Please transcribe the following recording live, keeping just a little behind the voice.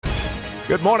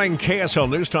Good morning. KSL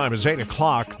News Time is 8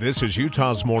 o'clock. This is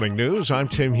Utah's Morning News. I'm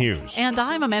Tim Hughes. And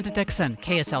I'm Amanda Dixon.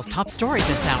 KSL's top story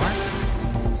this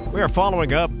hour. We are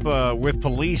following up with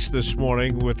police this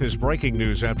morning with this breaking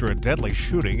news after a deadly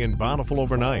shooting in Bountiful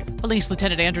overnight. Police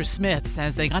Lieutenant Andrew Smith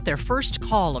says they got their first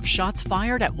call of shots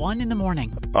fired at 1 in the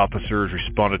morning. Officers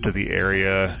responded to the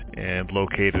area and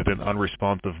located an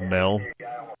unresponsive male.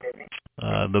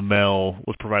 The male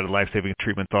was provided life-saving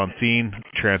treatment on scene,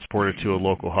 transported to a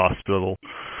local hospital,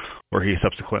 where he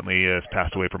subsequently has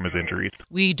passed away from his injuries.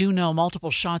 We do know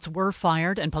multiple shots were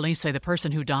fired, and police say the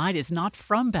person who died is not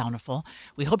from Bountiful.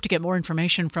 We hope to get more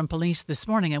information from police this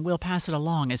morning, and we'll pass it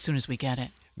along as soon as we get it.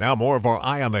 Now more of our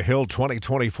Eye on the Hill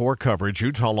 2024 coverage.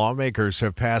 Utah lawmakers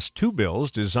have passed two bills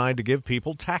designed to give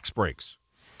people tax breaks.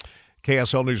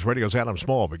 KSL News Radio's Adam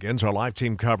Small begins our live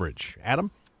team coverage.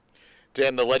 Adam?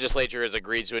 Tim, the legislature has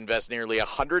agreed to invest nearly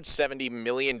 $170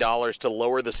 million to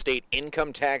lower the state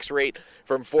income tax rate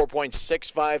from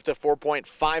 4.65 to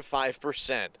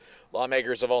 4.55%.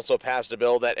 Lawmakers have also passed a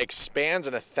bill that expands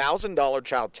an $1,000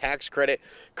 child tax credit.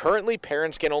 Currently,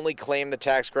 parents can only claim the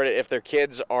tax credit if their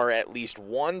kids are at least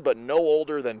 1 but no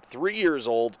older than 3 years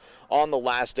old on the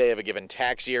last day of a given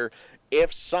tax year.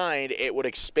 If signed, it would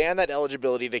expand that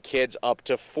eligibility to kids up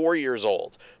to 4 years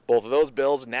old. Both of those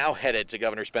bills now headed to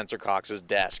Governor Spencer Cox's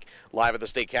desk. Live at the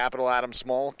state capitol, Adam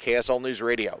Small, KSL News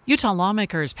Radio. Utah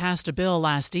lawmakers passed a bill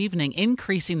last evening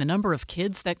increasing the number of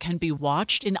kids that can be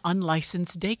watched in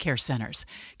unlicensed daycare centers.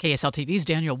 KSL TV's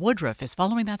Daniel Woodruff is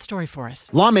following that story for us.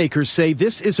 Lawmakers say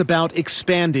this is about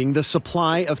expanding the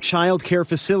supply of child care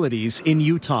facilities in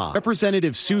Utah.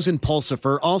 Representative Susan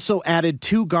Pulsifer also added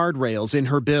 2 guardrails in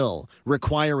her bill,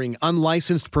 requiring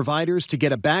unlicensed providers to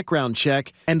get a background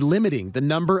check and limiting the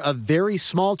number of very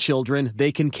small children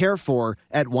they can care for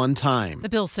at one time. The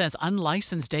bill says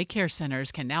unlicensed daycare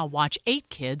centers can now watch 8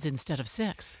 kids instead of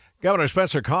 6. Governor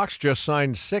Spencer Cox just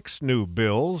signed 6 new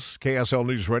bills. KSL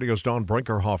News Radio's Dawn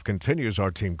Brinkerhoff continues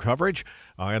our team coverage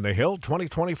on the Hill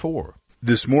 2024.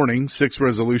 This morning, 6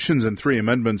 resolutions and 3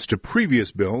 amendments to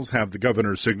previous bills have the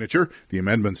governor's signature. The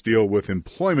amendments deal with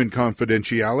employment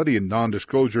confidentiality and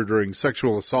non-disclosure during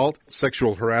sexual assault,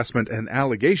 sexual harassment, and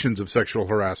allegations of sexual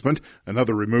harassment.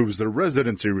 Another removes the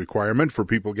residency requirement for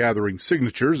people gathering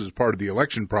signatures as part of the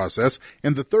election process.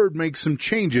 And the third makes some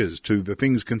changes to the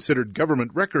things considered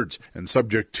government records and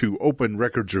subject to open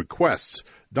records requests.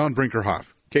 Don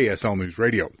Brinkerhoff, KSL News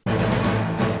Radio.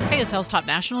 KSL's top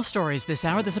national stories this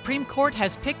hour. The Supreme Court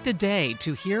has picked a day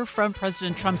to hear from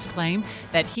President Trump's claim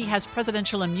that he has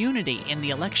presidential immunity in the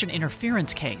election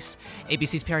interference case.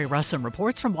 ABC's Perry Russum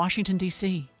reports from Washington,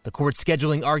 D.C. The court's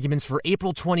scheduling arguments for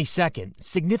April 22nd,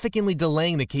 significantly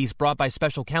delaying the case brought by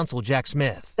special counsel Jack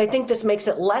Smith. I think this makes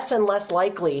it less and less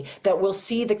likely that we'll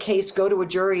see the case go to a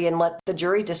jury and let the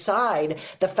jury decide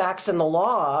the facts and the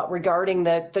law regarding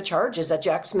the charges that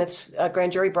Jack Smith's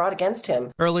grand jury brought against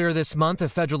him. Earlier this month, a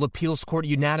federal appeals court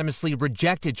unanimously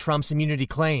rejected Trump's immunity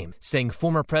claim, saying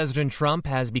former President Trump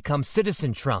has become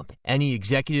Citizen Trump. Any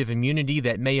executive immunity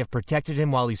that may have protected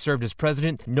him while he served as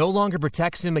president no longer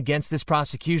protects him against this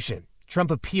prosecution.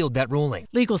 Trump appealed that ruling.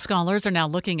 Legal scholars are now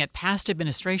looking at past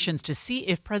administrations to see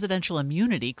if presidential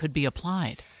immunity could be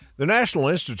applied. The National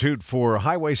Institute for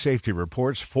Highway Safety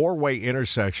reports 4-way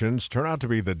intersections turn out to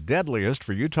be the deadliest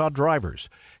for Utah drivers.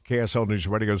 KSL News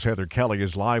Radio's Heather Kelly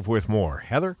is live with more.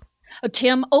 Heather?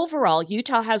 Tim, overall,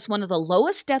 Utah has one of the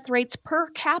lowest death rates per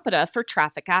capita for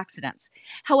traffic accidents.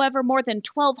 However, more than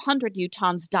 1,200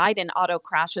 Utahns died in auto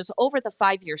crashes over the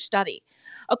 5-year study.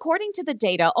 According to the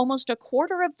data, almost a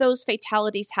quarter of those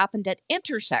fatalities happened at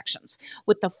intersections,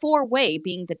 with the 4-way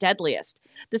being the deadliest.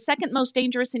 The second most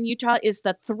dangerous in Utah is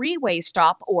the 3-way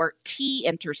stop, or T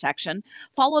intersection,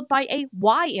 followed by a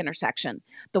Y intersection.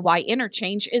 The Y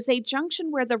interchange is a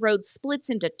junction where the road splits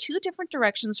into 2 different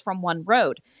directions from one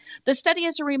road. The study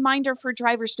is a reminder for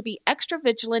drivers to be extra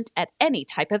vigilant at any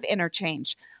type of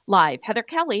interchange. Live, Heather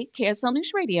Kelly, KSL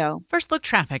News Radio. First look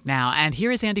traffic now, and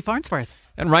here is Andy Farnsworth.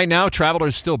 And right now,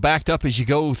 travelers still backed up as you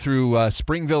go through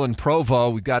Springville and Provo.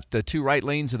 We've got the 2 right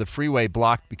lanes of the freeway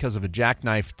blocked because of a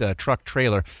jackknifed truck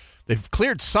trailer. They've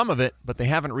cleared some of it, but they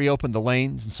haven't reopened the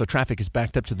lanes, and so traffic is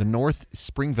backed up to the north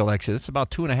Springville exit. It's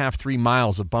about 2.5-3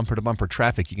 miles of bumper-to-bumper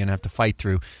traffic you're going to have to fight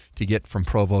through to get from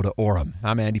Provo to Orem.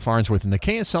 I'm Andy Farnsworth in the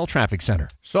KSL Traffic Center.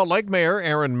 Salt Lake Mayor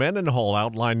Erin Mendenhall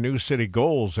outlined new city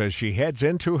goals as she heads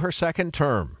into her second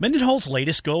term. Mendenhall's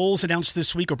latest goals announced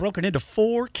this week are broken into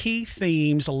 4 key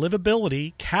themes: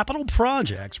 livability, capital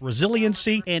projects,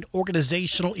 resiliency, and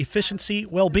organizational efficiency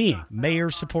well-being. Mayor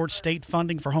supports state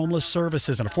funding for homeless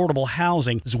services and affordable affordable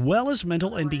housing, as well as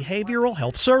mental and behavioral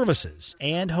health services,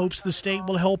 and hopes the state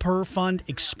will help her fund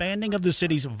expanding of the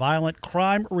city's violent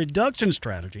crime reduction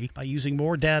strategy by using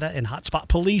more data and hotspot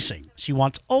policing. She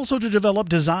wants also to develop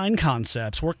design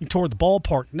concepts working toward the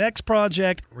Ballpark Next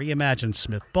project, reimagine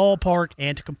Smith Ballpark,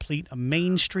 and to complete a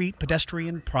Main Street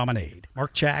pedestrian promenade.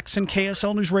 Mark Jackson,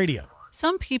 KSL News Radio.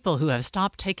 Some people who have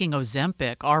stopped taking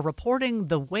Ozempic are reporting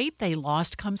the weight they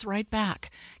lost comes right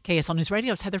back. KSL News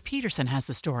Radio's Heather Peterson has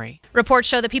the story. Reports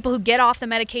show that people who get off the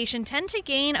medication tend to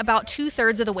gain about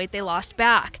 2/3 of the weight they lost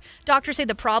back. Doctors say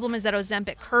the problem is that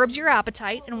Ozempic curbs your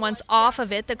appetite, and once off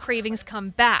of it, the cravings come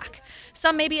back.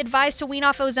 Some may be advised to wean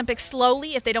off Ozempic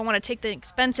slowly if they don't want to take the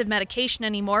expensive medication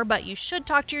anymore, but you should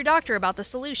talk to your doctor about the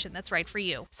solution that's right for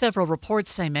you. Several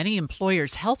reports say many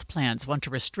employers' health plans want to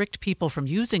restrict people from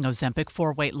using Ozempic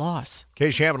for weight loss. In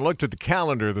case you haven't looked at the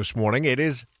calendar this morning, it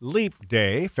is Leap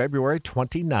Day, February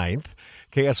 29th.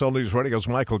 KSL News Radio's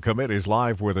Michael Commit is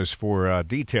live with us for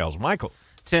details. Michael.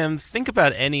 Tim, think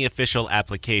about any official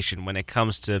application when it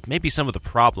comes to maybe some of the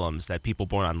problems that people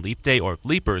born on Leap Day or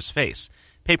Leapers face.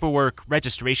 Paperwork,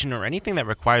 registration, or anything that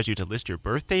requires you to list your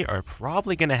birthday are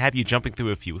probably going to have you jumping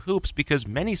through a few hoops because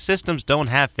many systems don't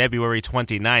have February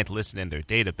 29th listed in their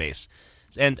database.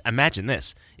 And imagine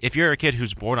this, if you're a kid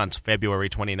who's born on February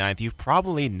 29th, you've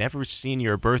probably never seen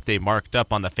your birthday marked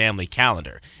up on the family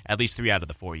calendar, at least 3 out of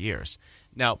the 4 years.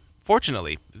 Now,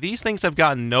 fortunately, these things have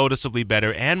gotten noticeably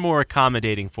better and more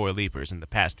accommodating for Leapers in the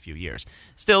past few years.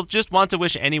 Still, just want to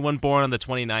wish anyone born on the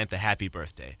 29th a happy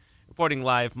birthday. Reporting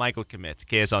live, Michael Commit,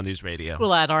 KSL News Radio.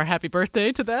 We'll add our happy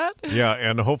birthday to that. Yeah,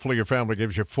 and hopefully your family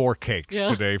gives you 4 cakes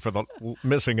today for the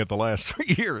missing it the last 3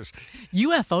 years.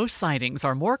 UFO sightings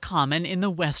are more common in the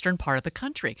western part of the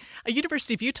country. A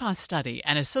University of Utah study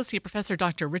and Associate Professor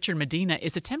Dr. Richard Medina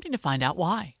is attempting to find out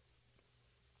why.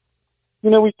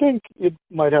 We think it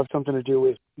might have something to do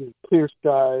with clear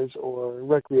skies or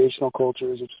recreational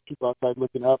cultures, or just people outside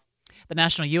looking up. The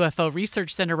National UFO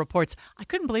Research Center reports, I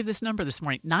couldn't believe this number this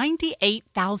morning,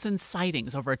 98,000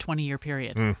 sightings over a 20-year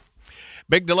period.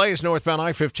 Big delays northbound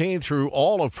I-15 through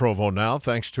all of Provo now,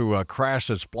 thanks to a crash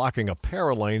that's blocking a pair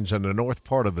of lanes in the north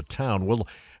part of the town. We'll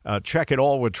check it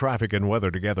all with traffic and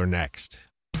weather together next.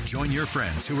 Join your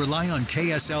friends who rely on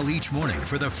KSL each morning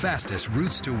for the fastest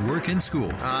routes to work and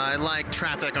school. I like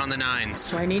traffic on the 9s.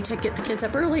 So I need to get the kids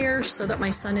up earlier so that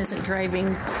my son isn't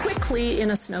driving quickly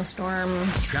in a snowstorm.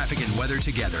 Traffic and weather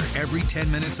together every 10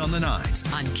 minutes on the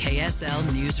 9s. On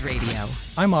KSL News Radio.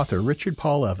 I'm author Richard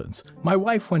Paul Evans. My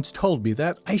wife once told me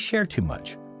that I share too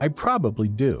much. I probably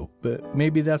do, but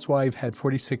maybe that's why I've had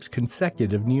 46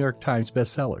 consecutive New York Times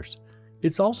bestsellers.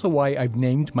 It's also why I've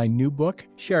named my new book,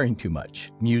 Sharing Too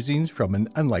Much, Musings from an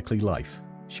Unlikely Life.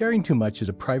 Sharing Too Much is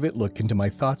a private look into my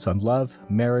thoughts on love,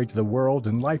 marriage, the world,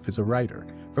 and life as a writer.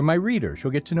 For my readers,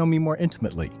 you'll get to know me more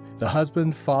intimately, the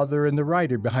husband, father, and the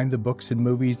writer behind the books and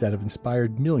movies that have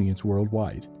inspired millions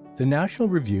worldwide. The national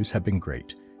reviews have been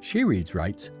great. She Reads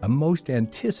writes, a most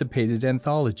anticipated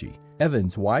anthology.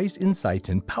 Evans' wise insights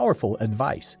and powerful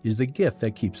advice is the gift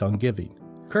that keeps on giving.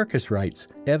 Kirkus writes,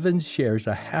 Evans shares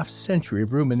a half-century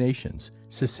of ruminations,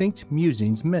 succinct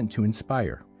musings meant to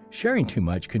inspire. Sharing Too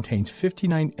Much contains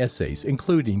 59 essays,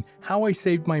 including How I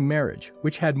Saved My Marriage,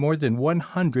 which had more than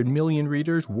 100 million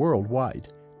readers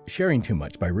worldwide. Sharing Too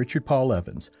Much by Richard Paul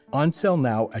Evans. On sale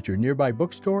now at your nearby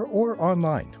bookstore or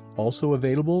online. Also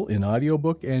available in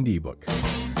audiobook and ebook.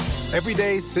 Every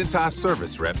day, Cintas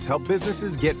service reps help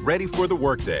businesses get ready for the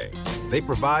workday. They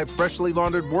provide freshly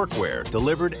laundered workwear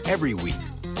delivered every week.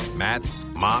 Mats,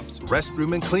 mops,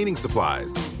 restroom and cleaning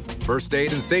supplies. First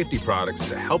aid and safety products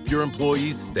to help your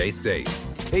employees stay safe.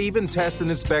 They even test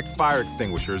and inspect fire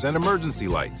extinguishers and emergency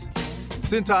lights.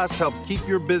 Cintas helps keep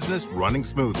your business running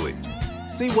smoothly.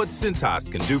 See what Cintas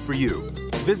can do for you.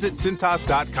 Visit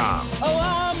Cintas.com. Oh,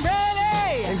 I'm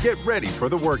ready! And get ready for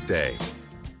the workday.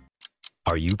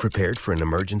 Are you prepared for an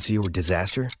emergency or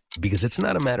disaster? Because it's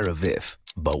not a matter of if,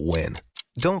 but when.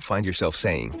 Don't find yourself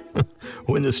saying,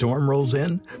 when the storm rolls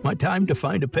in, my time to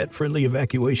find a pet-friendly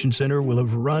evacuation center will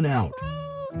have run out.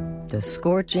 The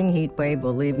scorching heat wave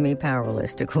will leave me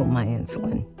powerless to cool my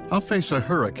insulin. I'll face a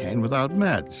hurricane without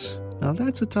meds. Now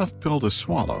that's a tough pill to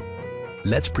swallow.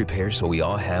 Let's prepare so we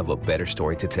all have a better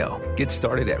story to tell. Get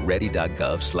started at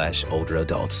ready.gov/older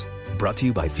adults. Brought to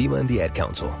you by FEMA and the Ad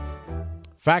Council.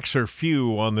 Facts are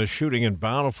few on the shooting in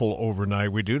Bountiful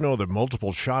overnight. We do know that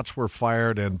multiple shots were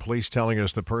fired, and police telling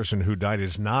us the person who died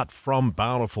is not from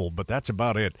Bountiful, but that's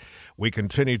about it. We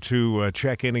continue to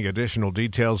check any additional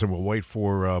details, and we'll wait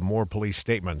for more police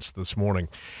statements this morning.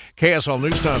 KSL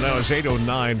News Time now is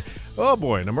 8:09. Oh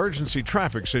boy, an emergency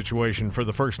traffic situation for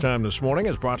the first time this morning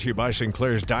is brought to you by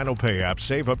Sinclair's DinoPay app.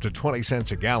 Save up to 20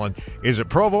 cents a gallon. Is it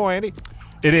Provo, Andy?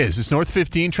 It is. It's North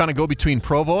 15 trying to go between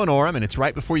Provo and Orem, and it's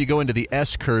right before you go into the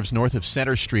S-curves north of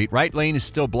Center Street. Right lane is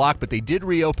still blocked, but they did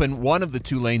reopen one of the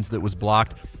two lanes that was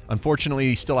blocked.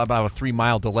 Unfortunately, still about a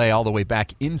 3-mile delay all the way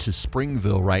back into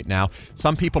Springville right now.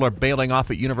 Some people are bailing off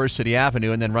at University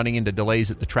Avenue and then running into delays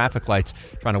at the traffic lights,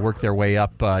 trying to work their way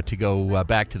up to go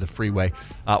back to the freeway.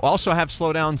 Also have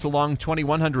slowdowns along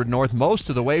 2100 North, most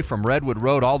of the way from Redwood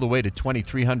Road all the way to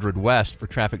 2300 West for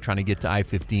traffic trying to get to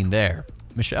I-15 there.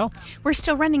 Michelle? We're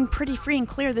still running pretty free and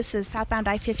clear. This is southbound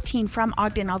I-15 from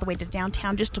Ogden all the way to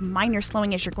downtown. Just a minor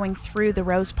slowing as you're going through the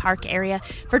Rose Park area.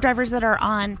 For drivers that are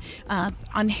on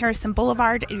Harrison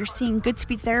Boulevard, you're seeing good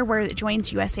speeds there where it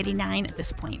joins US 89 at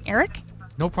this point. Eric?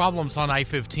 No problems on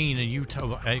I-15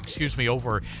 and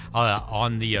over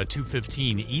on the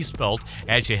 215 East Belt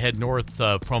as you head north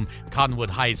from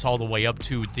Cottonwood Heights all the way up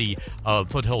to the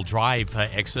Foothill Drive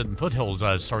exit. And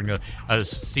Foothill's starting to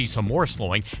see some more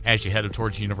slowing as you head up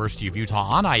towards the University of Utah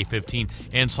on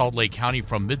I-15 in Salt Lake County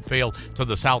from Midvale to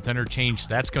the South Interchange.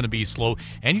 That's going to be slow.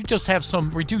 And you just have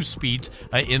some reduced speeds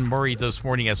in Murray this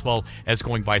morning as well as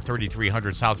going by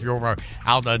 3300 South. If you're over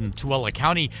out in Tooele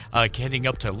County heading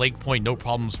up to Lake Point, no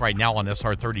problems right now on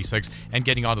SR 36, and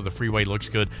getting onto the freeway looks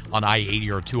good on I-80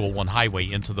 or 201 highway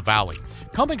into the valley.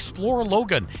 Come explore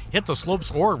Logan, hit the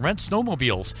slopes or rent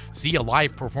snowmobiles, see a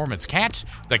live performance. Catch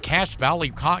the Cache Valley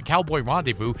Cowboy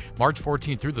Rendezvous March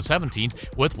 14th through the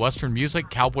 17th with Western music,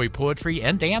 cowboy poetry,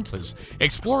 and dances.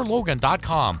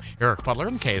 ExploreLogan.com. Eric Butler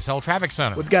in KSL Traffic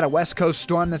Center. We've got a West Coast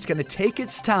storm that's going to take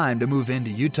its time to move into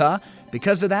Utah.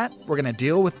 Because of that, we're going to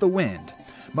deal with the wind.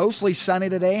 Mostly sunny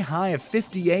today, high of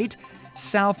 58.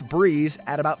 South breeze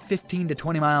at about 15 to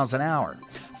 20 miles an hour.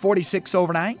 46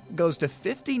 overnight, goes to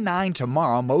 59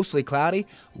 tomorrow, mostly cloudy,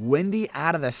 windy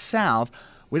out of the south.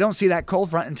 We don't see that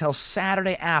cold front until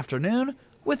Saturday afternoon,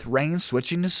 with rain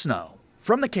switching to snow.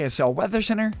 From the KSL Weather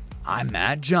Center, I'm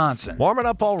Matt Johnson. Warming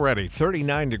up already,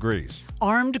 39 degrees.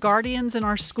 Armed guardians in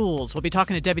our schools. We'll be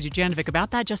talking to Debbie Dujanovic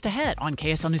about that just ahead on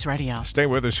KSL News Radio. Stay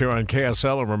with us here on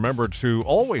KSL, and remember to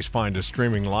always find us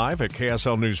streaming live at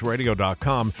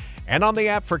KSLNewsRadio.com and on the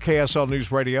app for KSL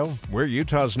News Radio. We're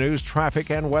Utah's news, traffic,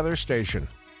 and weather station.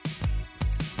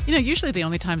 You know, usually the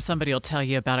only time somebody will tell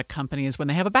you about a company is when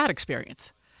they have a bad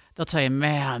experience. They'll tell you,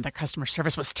 man, the customer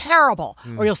service was terrible.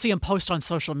 Or you'll see them post on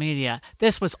social media,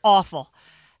 this was awful.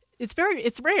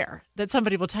 It's rare that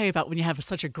somebody will tell you about when you have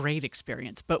such a great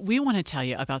experience. But we want to tell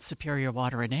you about Superior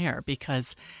Water and Air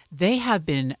because they have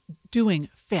been doing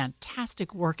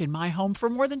fantastic work in my home for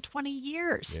more than 20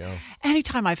 years. Yeah.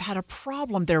 Anytime I've had a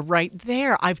problem, they're right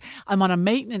there. I'm on a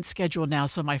maintenance schedule now,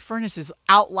 so my furnace is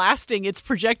outlasting its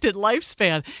projected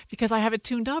lifespan because I have it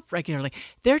tuned up regularly.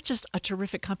 They're just a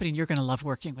terrific company, and you're going to love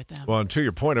working with them. Well, and to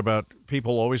your point about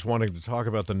people always wanting to talk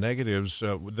about the negatives,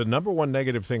 the number one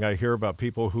negative thing I hear about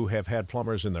people who have had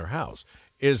plumbers in their house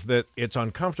is that it's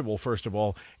uncomfortable, first of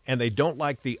all, and they don't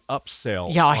like the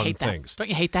upsell I on hate things. That. Don't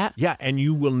you hate that? Yeah, and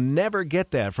you will never get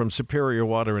that from Superior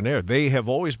Water and Air. They have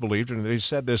always believed, and they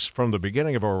said this from the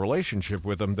beginning of our relationship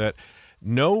with them, that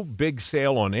no big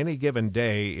sale on any given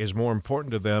day is more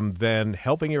important to them than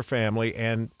helping your family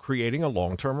and creating a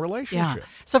long-term relationship. Yeah.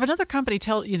 So if another company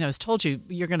has told you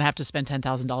you're going to have to spend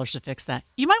 $10,000 to fix that,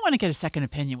 you might want to get a second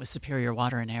opinion with Superior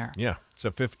Water and Air. Yeah.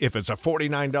 So if it's a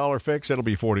 $49 fix, it'll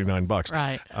be $49.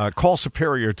 Right. Call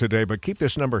Superior today, but keep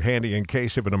this number handy in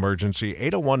case of an emergency,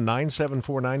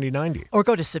 801-974-9090. Or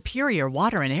go to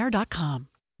superiorwaterandair.com.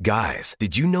 Guys,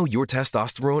 did you know your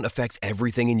testosterone affects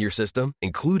everything in your system,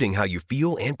 including how you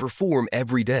feel and perform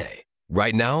every day?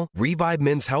 Right now, Revive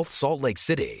Men's Health Salt Lake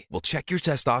City will check your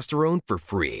testosterone for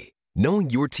free. Knowing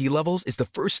your T levels is the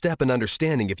first step in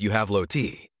understanding if you have low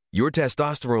T. Your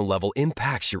testosterone level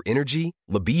impacts your energy,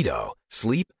 libido,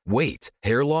 sleep, weight,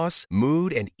 hair loss,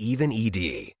 mood, and even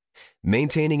ED.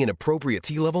 Maintaining an appropriate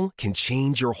T level can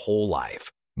change your whole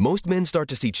life. Most men start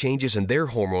to see changes in their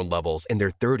hormone levels in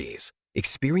their 30s.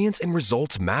 Experience and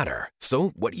results matter.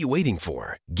 So what are you waiting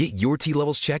for? Get your T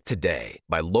levels checked today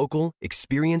by local,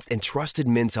 experienced, and trusted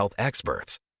men's health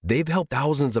experts. They've helped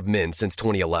thousands of men since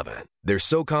 2011. They're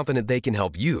so confident they can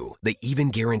help you, they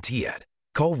even guarantee it.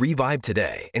 Call Revive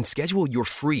today and schedule your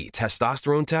free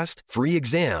testosterone test, free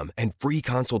exam, and free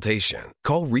consultation.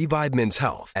 Call Revive Men's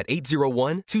Health at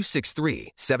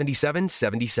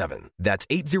 801-263-7777. That's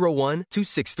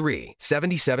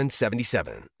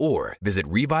 801-263-7777. Or visit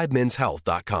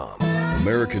ReviveMen'sHealth.com.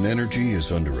 American energy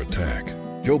is under attack.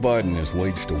 Joe Biden has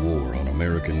waged a war on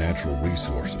American natural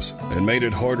resources and made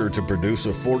it harder to produce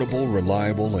affordable,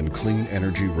 reliable, and clean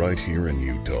energy right here in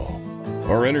Utah.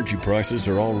 Our energy prices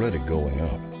are already going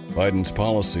up. Biden's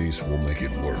policies will make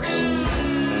it worse.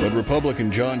 But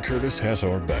Republican John Curtis has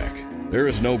our back. There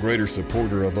is no greater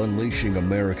supporter of unleashing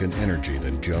American energy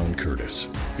than John Curtis.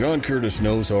 John Curtis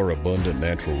knows our abundant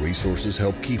natural resources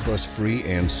help keep us free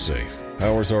and safe,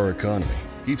 powers our economy,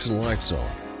 keeps the lights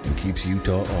on, and keeps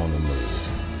Utah on the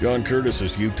move. John Curtis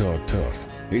is Utah tough.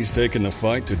 He's taken the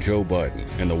fight to Joe Biden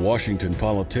and the Washington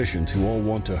politicians who all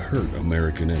want to hurt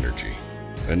American energy.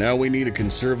 And now we need a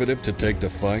conservative to take the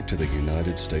fight to the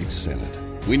United States Senate.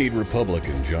 We need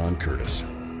Republican John Curtis,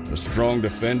 a strong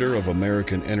defender of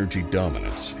American energy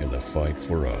dominance in the fight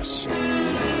for us.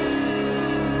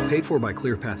 Paid for by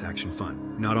ClearPath Action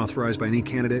Fund. Not authorized by any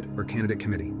candidate or candidate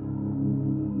committee.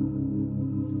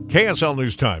 KSL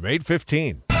News Time,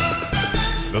 8:15.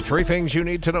 The three things you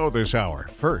need to know this hour.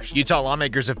 First, Utah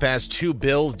lawmakers have passed two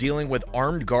bills dealing with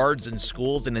armed guards in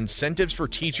schools and incentives for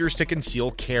teachers to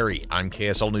conceal carry. I'm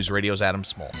KSL News Radio's Adam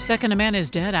Small. Second, a man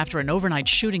is dead after an overnight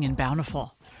shooting in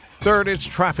Bountiful. Third, it's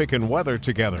traffic and weather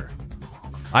together.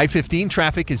 I-15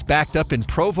 traffic is backed up in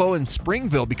Provo and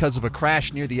Springville because of a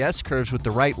crash near the S-curves with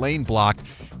the right lane blocked.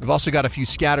 We've also got a few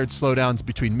scattered slowdowns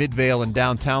between Midvale and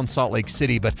downtown Salt Lake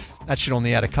City, but that should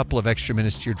only add a couple of extra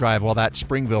minutes to your drive, while that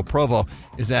Springville-Provo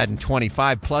is adding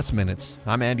 25-plus minutes.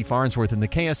 I'm Andy Farnsworth in the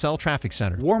KSL Traffic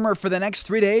Center. Warmer for the next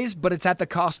 3 days, but it's at the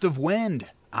cost of wind.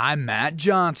 I'm Matt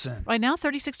Johnson. Right now,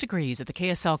 36 degrees at the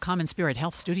KSL Common Spirit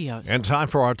Health Studios. And time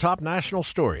for our top national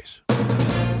stories.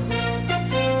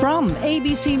 From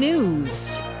ABC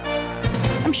News,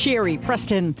 I'm Sherry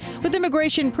Preston. With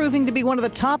immigration proving to be one of the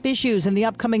top issues in the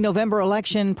upcoming November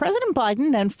election, President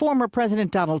Biden and former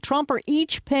President Donald Trump are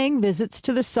each paying visits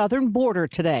to the southern border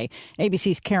today.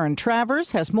 ABC's Karen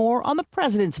Travers has more on the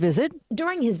president's visit.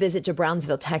 During his visit to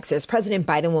Brownsville, Texas, President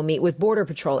Biden will meet with Border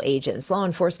Patrol agents, law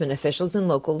enforcement officials, and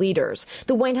local leaders.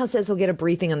 The White House says he'll get a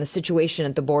briefing on the situation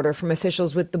at the border from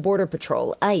officials with the Border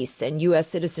Patrol, ICE, and U.S.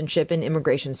 Citizenship and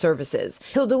Immigration Services.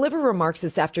 He'll deliver remarks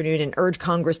this afternoon and urge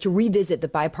Congress to revisit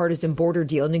the bipartisan border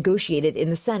deal negotiated in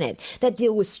the Senate. That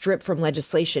deal was stripped from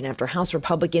legislation after House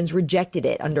Republicans rejected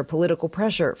it under political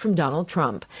pressure from Donald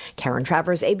Trump. Karen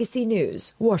Travers, ABC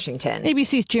News, Washington.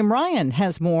 ABC's Jim Ryan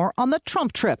has more on the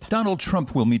Trump trip. Donald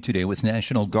Trump will meet today with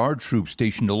National Guard troops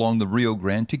stationed along the Rio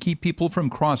Grande to keep people from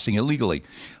crossing illegally.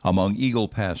 Among Eagle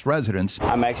Pass residents,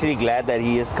 I'm actually glad that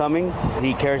he is coming.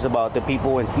 He cares about the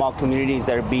people in small communities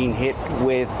that are being hit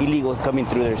with illegals coming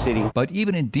through their city. But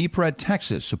even in deep red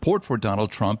Texas, support for Donald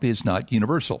Trump is not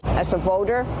universal. As a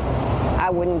voter,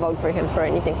 I wouldn't vote for him for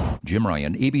anything. Jim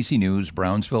Ryan, ABC News,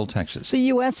 Brownsville, Texas. The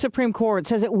U.S. Supreme Court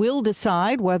says it will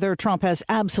decide whether Trump has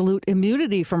absolute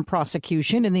immunity from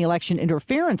prosecution in the election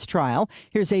interference trial.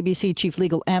 Here's ABC Chief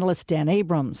Legal Analyst Dan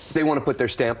Abrams. They want to put their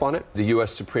stamp on it. The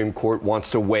U.S. Supreme Court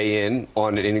wants to weigh in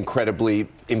on an incredibly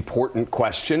important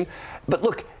question. But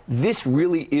look, this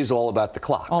really is all about the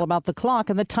clock. All about the clock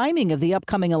and the timing of the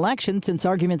upcoming election, since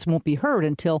arguments won't be heard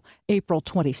until April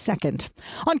 22nd.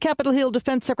 On Capitol Hill,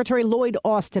 Defense Secretary Lloyd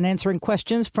Austin answering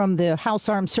questions from the House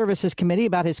Armed Services Committee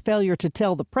about his failure to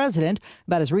tell the president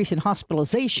about his recent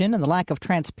hospitalization and the lack of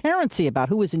transparency about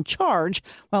who was in charge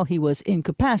while he was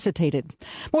incapacitated.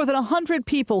 More than 100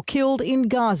 people killed in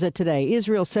Gaza today.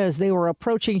 Israel says they were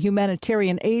approaching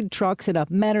humanitarian aid trucks in a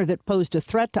manner that posed a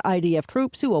threat to IDF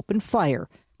troops who opened fire.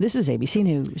 This is ABC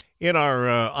News. In our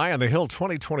Eye on the Hill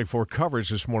 2024 coverage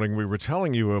this morning, we were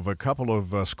telling you of a couple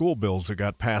of school bills that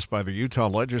got passed by the Utah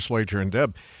legislature. And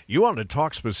Deb, you wanted to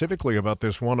talk specifically about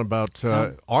this one about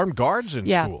armed guards in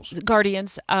schools.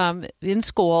 Guardians in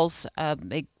schools.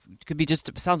 It could be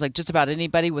sounds like just about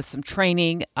anybody with some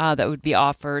training that would be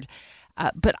offered.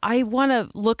 But I want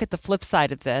to look at the flip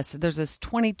side of this. There's this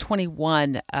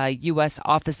 2021 U.S.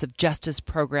 Office of Justice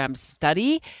Program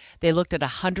study. They looked at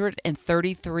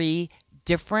 133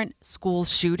 different school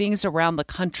shootings around the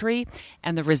country,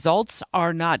 and the results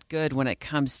are not good when it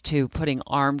comes to putting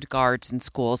armed guards in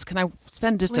schools. Can I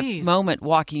spend just a moment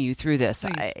walking you through this?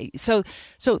 So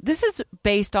this is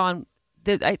based on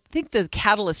I think the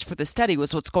catalyst for the study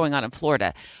was what's going on in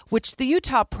Florida, which the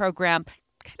Utah program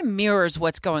kind of mirrors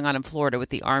what's going on in Florida with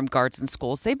the armed guards in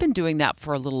schools. They've been doing that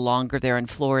for a little longer there in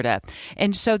Florida.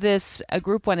 And so a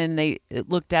group went in, they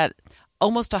looked at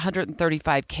almost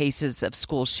 135 cases of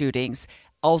school shootings,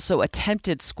 also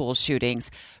attempted school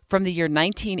shootings from the year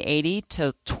 1980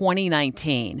 to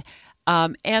 2019.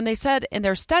 And they said in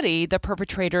their study, the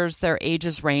perpetrators, their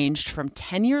ages ranged from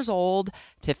 10 years old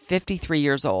to 53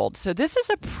 years old. So this is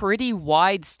a pretty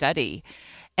wide study.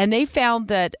 And they found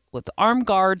that with armed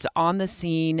guards on the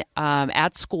scene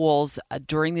at schools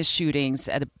during the shootings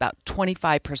at about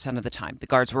 25% of the time, the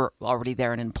guards were already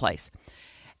there and in place.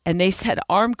 And they said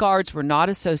armed guards were not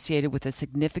associated with a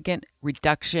significant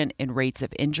reduction in rates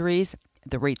of injuries.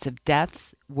 The rates of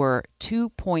deaths were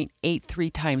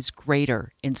 2.83 times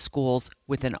greater in schools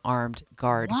with an armed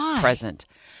guard present.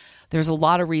 There's a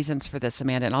lot of reasons for this,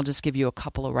 Amanda, and I'll just give you a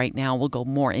couple of right now. We'll go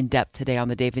more in depth today on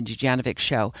the Dave and Jujanovic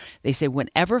show. They say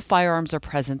whenever firearms are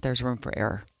present, there's room for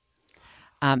error.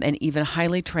 And even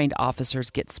highly trained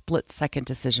officers get split-second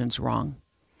decisions wrong.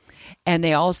 And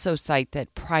they also cite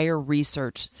that prior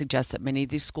research suggests that many of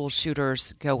these school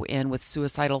shooters go in with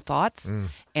suicidal thoughts.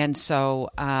 And so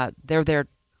they're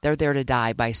there to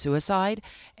die by suicide.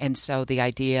 And so the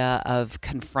idea of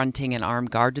confronting an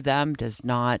armed guard to them does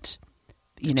not,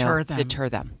 deter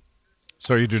them.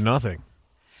 So you do nothing?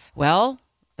 Well,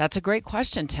 that's a great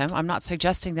question, Tim. I'm not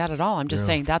suggesting that at all. I'm just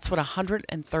saying that's what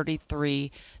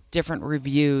 133 different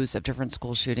reviews of different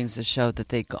school shootings have showed, that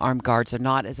the armed guards are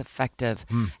not as effective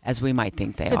as we might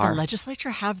think they are. Did the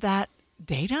legislature have that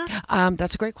data?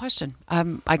 That's a great question.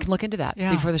 I can look into that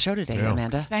before the show today,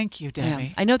 Amanda. Thank you, Debbie.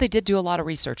 Yeah. I know they did do a lot of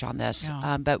research on this,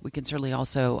 but we can certainly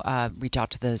also reach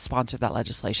out to the sponsor of that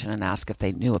legislation and ask if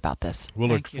they knew about this. We'll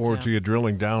look forward to you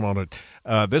drilling down on it.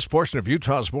 This portion of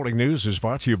Utah's Morning News is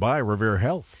brought to you by Revere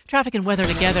Health. Traffic and weather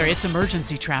together. It's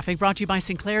emergency traffic brought to you by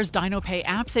Sinclair's DinoPay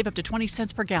app. Save up to 20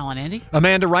 cents per gallon, Andy.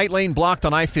 Amanda, right lane blocked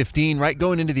on I-15, right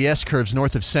going into the S-curves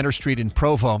north of Center Street in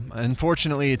Provo.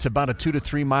 Unfortunately, it's about a 2 to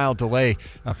 3 mile delay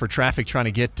for traffic trying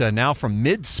to get now from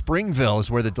mid-Springville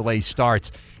is where the delay starts.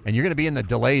 And you're going to be in the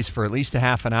delays for at least a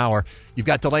half an hour. You've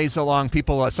got delays along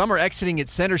people. Some are exiting at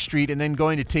Center Street and then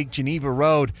going to take Geneva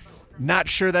Road. Not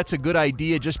sure that's a good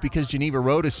idea just because Geneva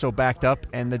Road is so backed up,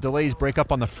 and the delays break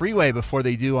up on the freeway before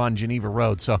they do on Geneva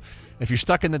Road. So if you're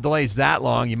stuck in the delays that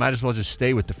long, you might as well just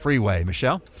stay with the freeway.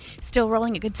 Michelle? Still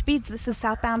rolling at good speeds. This is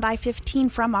southbound I-15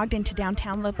 from Ogden to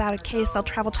downtown. About a KSL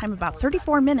travel time about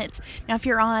 34 minutes. Now, if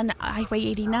you're on Highway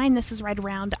 89, this is right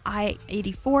around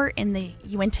I-84 in the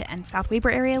Uinta and South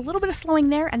Weber area. A little bit of slowing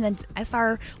there, and then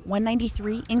SR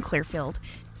 193 in Clearfield.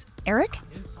 Eric?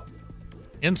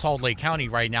 In Salt Lake County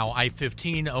right now,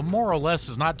 I-15 more or less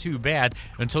is not too bad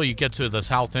until you get to the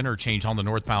south interchange on the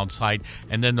northbound side,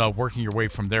 and then working your way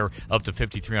from there up to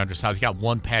 5300 south. You got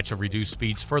one patch of reduced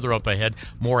speeds. Further up ahead,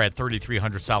 more at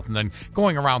 3300 south, and then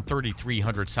going around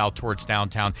 3300 south towards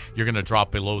downtown, you're going to drop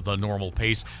below the normal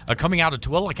pace. Coming out of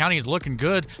Tooele County is looking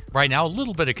good right now. A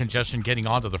little bit of congestion getting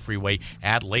onto the freeway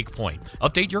at Lake Point.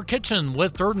 Update your kitchen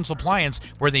with Durden's Appliance,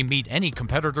 where they meet any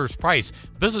competitor's price.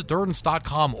 Visit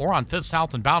Durdens.com or on 5th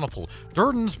South and Bountiful.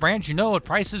 Durden's, brands you know at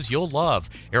prices you'll love.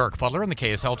 Eric Butler in the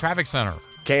KSL Traffic Center.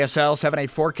 KSL 7-8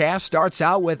 forecast starts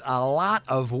out with a lot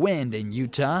of wind in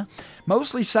Utah.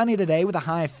 Mostly sunny today with a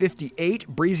high of 58,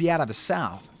 breezy out of the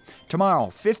south. Tomorrow,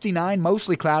 59,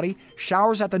 mostly cloudy,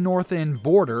 showers at the north end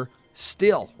border,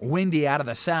 still windy out of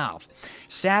the south.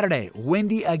 Saturday,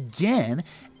 windy again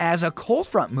as a cold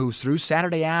front moves through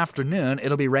Saturday afternoon.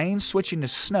 It'll be rain switching to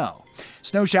snow.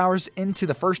 Snow showers into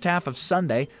the first half of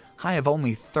Sunday, high of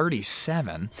only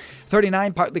 37.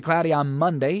 39, partly cloudy on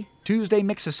Monday. Tuesday,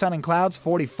 mix of sun and clouds,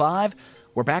 45.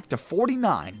 We're back to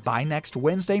 49 by next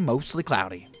Wednesday, mostly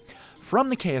cloudy. From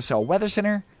the KSL Weather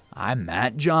Center, I'm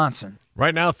Matt Johnson.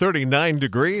 Right now, 39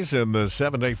 degrees, and the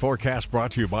 7-day forecast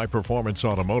brought to you by Performance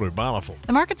Automotive Bountiful.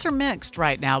 The markets are mixed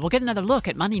right now. We'll get another look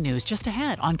at money news just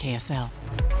ahead on KSL.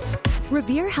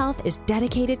 Revere Health is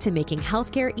dedicated to making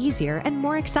healthcare easier and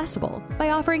more accessible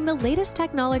by offering the latest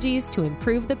technologies to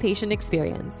improve the patient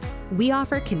experience. We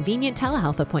offer convenient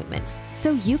telehealth appointments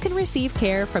so you can receive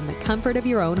care from the comfort of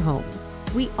your own home.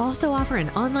 We also offer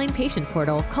an online patient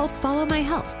portal called Follow My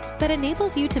Health that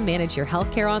enables you to manage your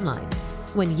healthcare online.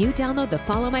 When you download the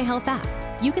Follow My Health app,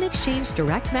 you can exchange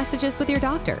direct messages with your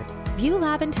doctor, view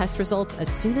lab and test results as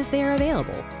soon as they are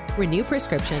available, renew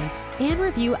prescriptions, and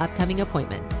review upcoming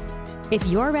appointments. If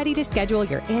you're ready to schedule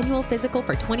your annual physical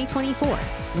for 2024,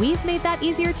 we've made that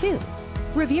easier too.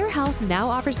 Revere Health now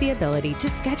offers the ability to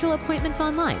schedule appointments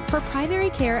online for primary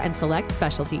care and select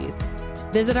specialties.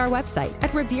 Visit our website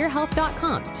at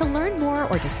reverehealth.com to learn more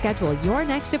or to schedule your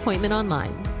next appointment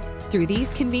online. Through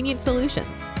these convenient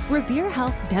solutions, Revere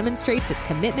Health demonstrates its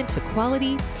commitment to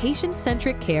quality,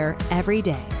 patient-centric care every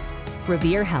day.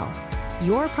 Revere Health,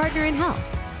 your partner in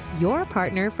health, your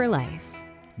partner for life.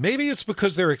 Maybe it's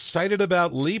because they're excited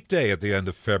about Leap Day at the end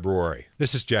of February.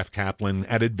 This is Jeff Kaplan.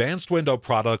 At Advanced Window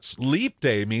Products, Leap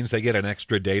Day means they get an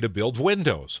extra day to build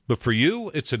windows. But for you,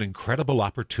 it's an incredible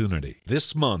opportunity.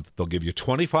 This month, they'll give you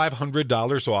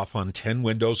 $2,500 off on 10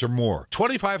 windows or more.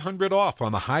 $2,500 off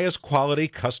on the highest quality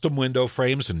custom window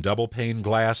frames and double pane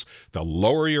glass. They'll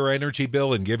lower your energy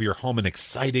bill and give your home an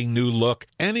exciting new look.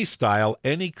 Any style,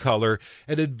 any color.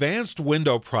 At Advanced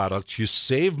Window Products, you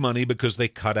save money because they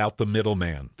cut out the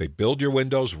middleman. They build your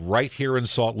windows right here in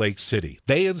Salt Lake City.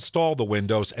 They install the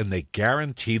windows and they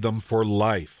guarantee them for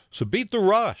life. So beat the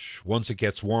rush. Once it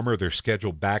gets warmer, their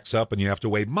schedule backs up and you have to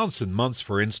wait months and months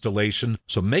for installation.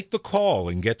 So make the call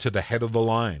and get to the head of the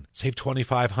line. Save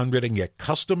 $2,500 and get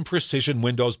custom precision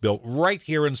windows built right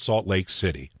here in Salt Lake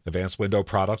City. Advanced Window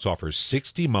Products offers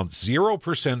 60-month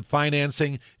 0%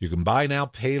 financing. You can buy now,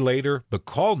 pay later, but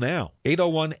call now.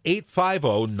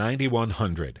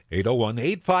 801-850-9100.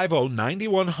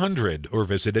 801-850-9100 or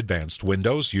visit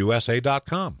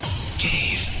AdvancedWindowsUSA.com.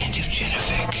 Dave and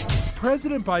Dujanovic.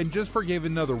 President Biden just forgave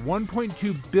another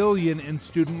 $1.2 billion in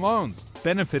student loans,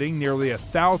 benefiting nearly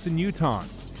 1,000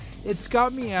 Utahns. It's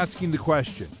got me asking the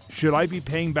question, should I be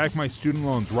paying back my student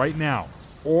loans right now?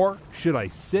 Or should I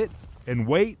sit and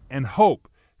wait and hope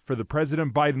for the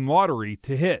President Biden lottery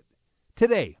to hit?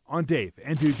 Today on Dave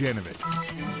and Dujanovic.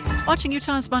 Watching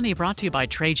Utah's Money brought to you by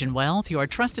Trajan Wealth, your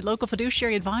trusted local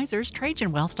fiduciary advisors,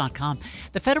 TrajanWealth.com.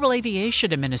 The Federal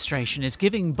Aviation Administration is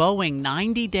giving Boeing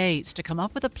 90 days to come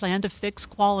up with a plan to fix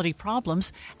quality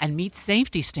problems and meet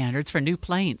safety standards for new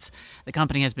planes. The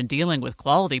company has been dealing with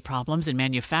quality problems in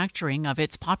manufacturing of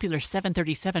its popular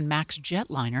 737 MAX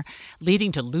jetliner,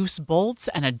 leading to loose bolts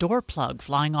and a door plug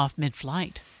flying off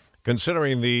mid-flight.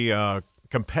 Considering the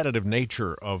competitive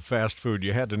nature of fast food,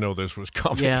 you had to know this was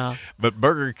coming. Yeah. But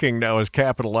Burger King now is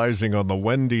capitalizing on the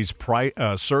Wendy's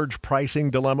surge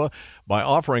pricing dilemma by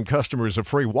offering customers a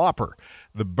free Whopper.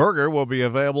 The burger will be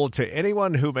available to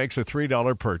anyone who makes a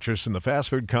 $3 purchase, and the fast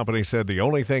food company said the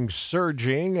only thing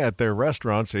surging at their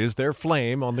restaurants is their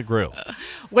flame on the grill.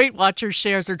 Weight Watchers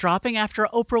shares are dropping after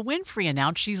Oprah Winfrey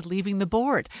announced she's leaving the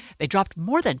board. They dropped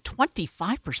more than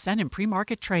 25% in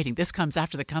pre-market trading. This comes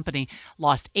after the company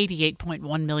lost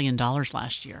 $88.1 million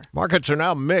last year. Markets are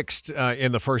now mixed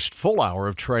in the first full hour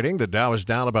of trading. The Dow is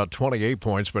down about 28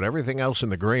 points, but everything else in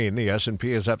the green. The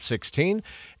S&P is up 16,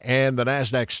 and the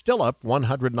Nasdaq still up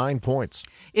 109 points.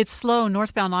 It's slow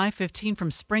northbound I-15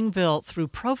 from Springville through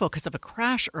Provo because of a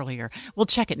crash earlier. We'll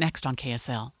check it next on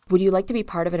KSL. Would you like to be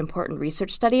part of an important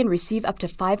research study and receive up to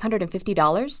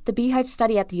 $550? The Beehive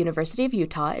study at the University of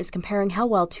Utah is comparing how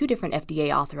well 2 different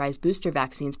FDA-authorized booster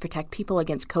vaccines protect people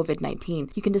against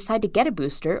COVID-19. You can decide to get a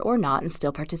booster or not and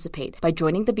still participate. By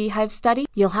joining the Beehive study,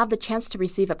 you'll have the chance to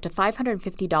receive up to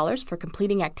 $550 for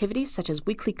completing activities such as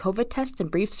weekly COVID tests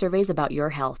and brief surveys about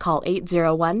your health. Call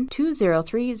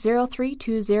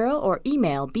 801-203-0320 or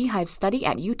email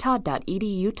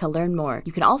beehivestudy@utah.edu to learn more.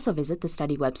 You can also visit the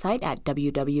study website at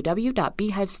www.beehivestudy.com.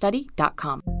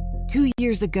 2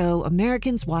 years ago,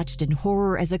 Americans watched in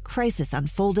horror as a crisis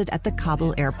unfolded at the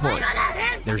Kabul airport.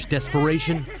 There's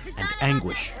desperation and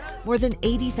anguish. More than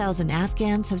 80,000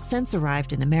 Afghans have since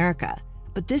arrived in America,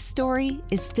 but this story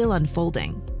is still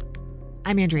unfolding.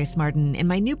 I'm Andrea Smartin. In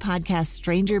my new podcast,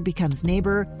 Stranger Becomes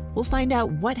Neighbor, we'll find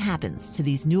out what happens to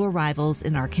these new arrivals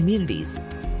in our communities.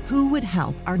 Who would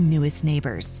help our newest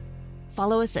neighbors?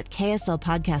 Follow us at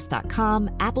KSLpodcast.com,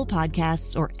 Apple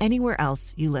Podcasts, or anywhere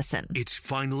else you listen. It's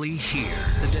finally here.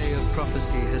 The day of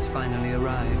prophecy has finally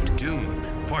arrived. Dune,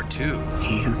 Part 2.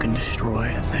 He who can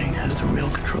destroy a thing has the real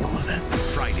control of it.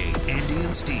 Friday, Andy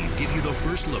and Steve give you the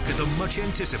first look at the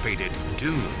much-anticipated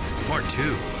Dune, Part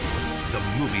 2. The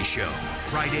Movie Show.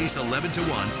 Fridays 11 to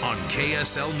 1 on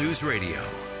KSL News Radio.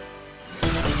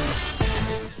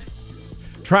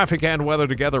 Traffic and weather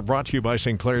together brought to you by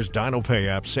Sinclair's DinoPay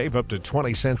app. Save up to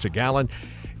 20 cents a gallon.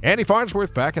 Andy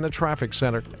Farnsworth back in the traffic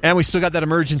center. And we still got that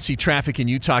emergency traffic in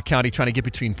Utah County trying to get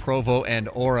between Provo and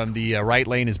Orem. The right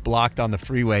lane is blocked on the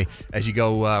freeway as you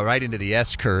go right into the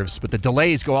S-curves. But the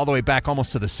delays go all the way back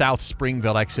almost to the South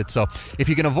Springville exit. So if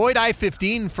you can avoid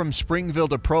I-15 from Springville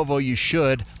to Provo, you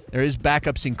should. There is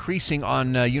backups increasing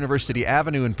on University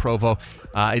Avenue in Provo.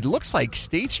 It looks like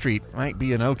State Street might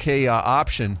be an okay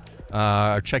option.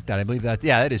 Check that. I believe that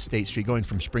is State Street going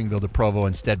from Springville to Provo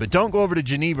instead. But don't go over to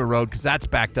Geneva Road because that's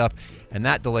backed up, and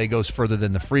that delay goes further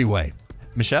than the freeway.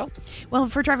 Michelle? Well,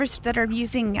 for drivers that are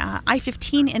using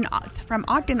I-15 from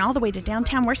Ogden all the way to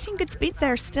downtown, we're seeing good speeds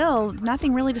there still.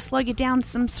 Nothing really to slow you down.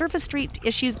 Some surface street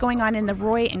issues going on in the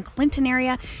Roy and Clinton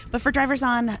area. But for drivers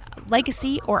on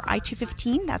Legacy or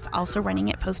I-215, that's also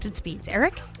running at posted speeds.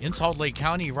 Eric? In Salt Lake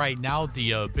County right now,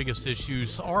 the biggest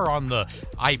issues are on the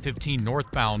I-15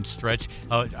 northbound stretch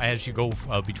as you go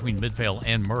between Midvale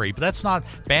and Murray. But that's not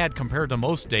bad compared to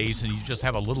most days, and you just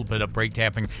have a little bit of brake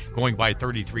tapping going by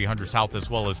 3300 South as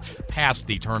well as past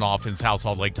the turnoff in South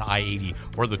Salt Lake to I-80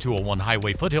 or the 201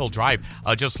 highway. Foothill Drive,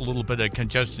 just a little bit of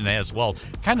congestion as well.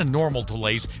 Kind of normal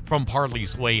delays from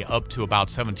Parley's Way up to about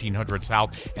 1700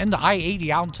 South. And the I-80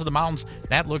 out into the mountains,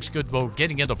 that looks good. But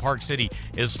getting into Park City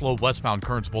is slow westbound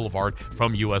Kearns Boulevard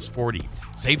from US 40.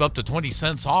 Save up to 20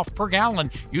 cents off per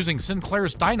gallon using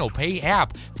Sinclair's DinoPay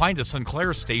app. Find a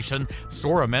Sinclair station,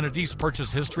 store amenities,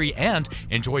 purchase history, and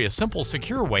enjoy a simple,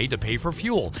 secure way to pay for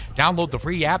fuel. Download the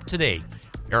free app today.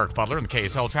 Eric Butler in the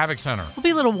KSL Traffic Center. It'll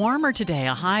be a little warmer today,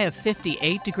 a high of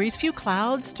 58 degrees, few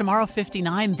clouds. Tomorrow,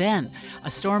 59. Then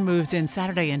a storm moves in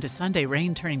Saturday into Sunday,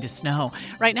 rain turning to snow.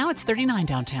 Right now, it's 39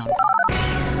 downtown.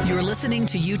 You're listening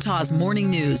to Utah's Morning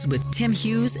News with Tim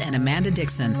Hughes and Amanda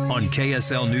Dixon on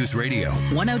KSL News Radio,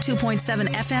 102.7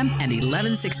 FM and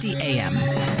 1160 AM.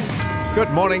 Good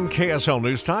morning, KSL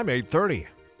News Time, 8:30.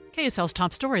 KSL's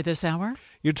top story this hour.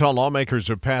 Utah lawmakers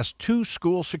have passed 2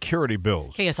 school security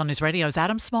bills. KSL News Radio's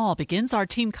Adam Small begins our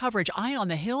team coverage Eye on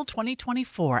the Hill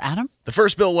 2024. Adam? The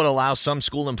first bill would allow some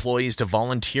school employees to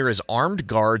volunteer as armed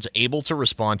guards able to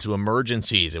respond to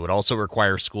emergencies. It would also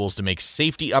require schools to make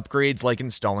safety upgrades like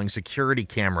installing security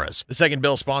cameras. The second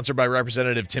bill, sponsored by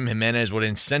Representative Tim Jimenez, would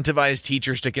incentivize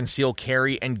teachers to conceal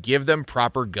carry and give them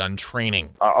proper gun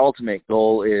training. Our ultimate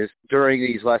goal is during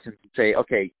these lessons to say,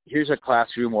 okay, here's a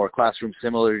classroom or a classroom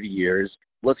similar to yours.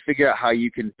 Let's figure out how you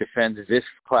can defend this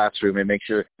classroom and make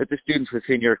sure that the students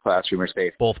within your classroom are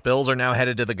safe. Both bills are now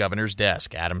headed to the governor's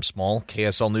desk. Adam Small,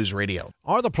 KSL News Radio.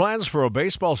 Are the plans for a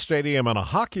baseball stadium and a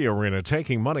hockey arena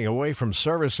taking money away from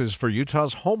services for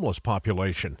Utah's homeless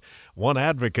population? One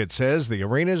advocate says the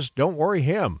arenas don't worry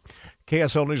him.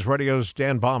 KSL News Radio's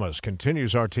Dan Bamas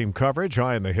continues our team coverage,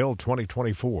 Eye on the Hill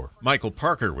 2024. Michael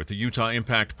Parker with the Utah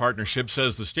Impact Partnership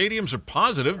says the stadiums are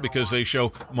positive because they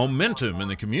show momentum in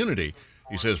the community.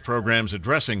 He says programs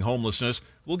addressing homelessness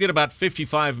will get about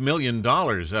 $55 million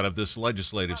out of this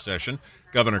legislative session.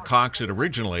 Governor Cox had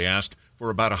originally asked for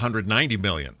about $190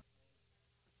 million.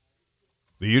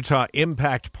 The Utah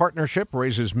Impact Partnership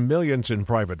raises millions in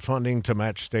private funding to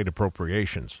match state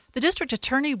appropriations. The District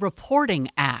Attorney Reporting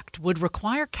Act would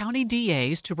require county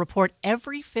DAs to report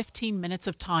every 15 minutes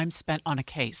of time spent on a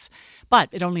case, but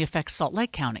it only affects Salt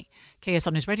Lake County.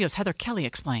 KSL News Radio's Heather Kelly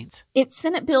explains. It's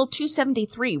Senate Bill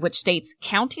 273, which states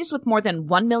counties with more than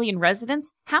 1 million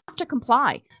residents have to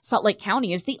comply. Salt Lake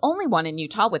County is the only one in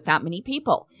Utah with that many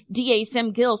people. DA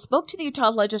Sim Gill spoke to the Utah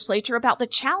legislature about the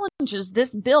challenges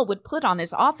this bill would put on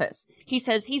his office. He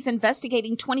says he's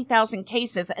investigating 20,000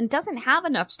 cases and doesn't have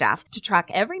enough staff to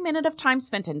track every minute of time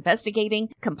spent investigating,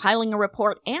 compiling a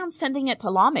report, and sending it to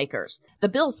lawmakers. The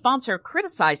bill's sponsor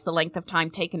criticized the length of time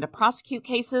taken to prosecute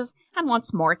cases and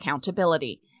wants more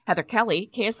accountability. Heather Kelly,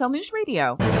 KSL News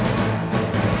Radio.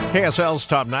 KSL's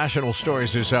top national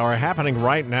stories this hour happening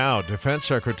right now. Defense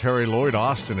Secretary Lloyd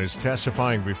Austin is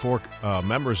testifying before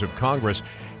members of Congress,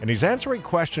 and he's answering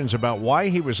questions about why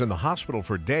he was in the hospital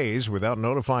for days without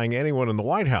notifying anyone in the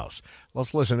White House.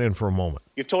 Let's listen in for a moment.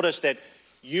 You've told us that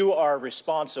you are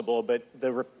responsible, but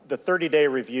the 30-day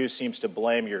review seems to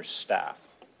blame your staff.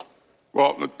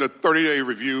 Well, the 30-day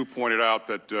review pointed out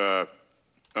that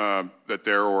that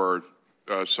there were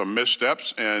some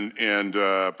missteps,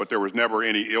 but there was never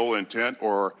any ill intent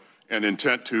or an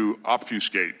intent to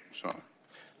obfuscate. So,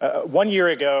 1 year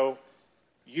ago,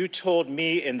 you told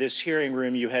me in this hearing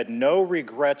room you had no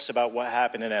regrets about what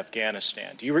happened in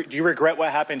Afghanistan. Do you regret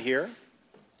what happened here?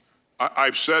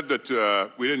 I've said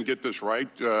that we didn't get this right,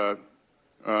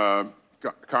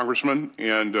 Congressman,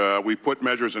 and we put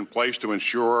measures in place to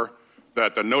ensure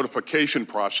that the notification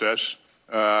process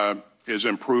is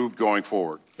improved going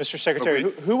forward. Mr. Secretary,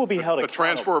 who will be held accountable? The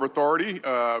transfer of authority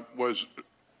was...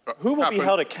 who will be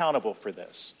held accountable for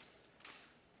this?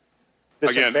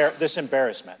 This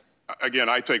embarrassment? Again,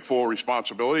 I take full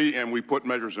responsibility, and we put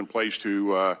measures in place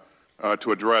to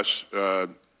address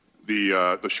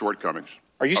the shortcomings.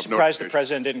 Are you surprised the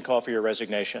president didn't call for your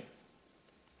resignation?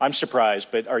 I'm surprised,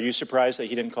 but are you surprised that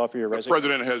he didn't call for your resignation?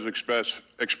 The president has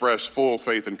expressed full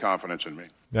faith and confidence in me.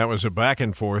 That was a back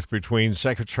and forth between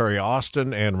Secretary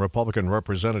Austin and Republican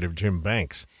Representative Jim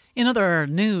Banks. In other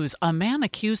news, a man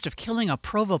accused of killing a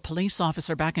Provo police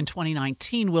officer back in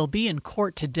 2019 will be in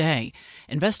court today.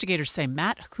 Investigators say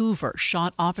Matt Hoover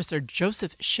shot Officer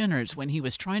Joseph Shinners when he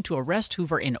was trying to arrest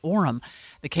Hoover in Orem.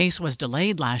 The case was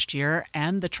delayed last year,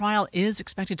 and the trial is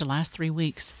expected to last 3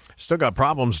 weeks. Still got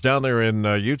problems down there in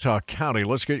Utah County.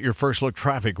 Let's get your first look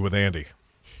traffic with Andy.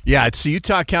 Yeah, it's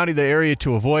Utah County, the area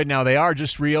to avoid. Now, they are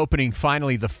just reopening,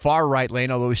 finally, the far right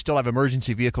lane, although we still have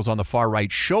emergency vehicles on the far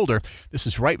right shoulder. This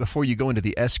is right before you go into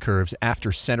the S-curves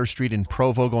after Center Street in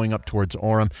Provo going up towards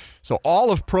Orem. So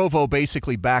all of Provo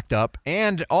basically backed up,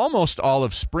 and almost all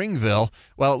of Springville,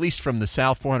 well, at least from the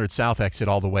south, 400 South exit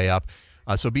all the way up.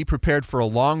 So be prepared for a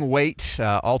long wait,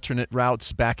 alternate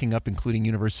routes backing up, including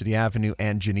University Avenue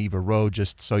and Geneva Road.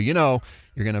 Just so you know,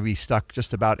 you're going to be stuck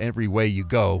just about every way you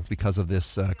go because of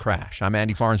this crash. I'm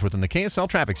Andy Farnsworth in the KSL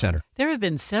Traffic Center. There have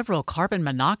been several carbon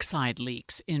monoxide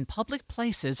leaks in public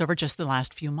places over just the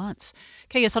last few months.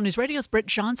 KSL News Radio's Britt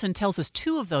Johnson tells us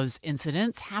 2 of those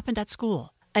incidents happened at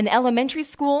school. An elementary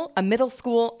school, a middle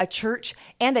school, a church,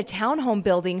 and a townhome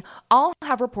building all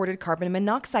have reported carbon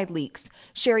monoxide leaks.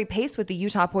 Sherry Pace with the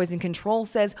Utah Poison Control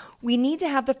says we need to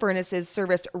have the furnaces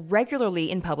serviced regularly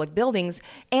in public buildings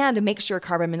and make sure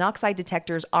carbon monoxide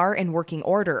detectors are in working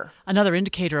order. Another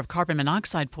indicator of carbon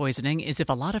monoxide poisoning is if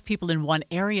a lot of people in one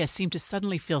area seem to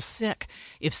suddenly feel sick.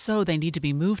 If so, they need to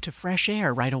be moved to fresh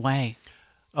air right away.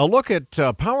 A look at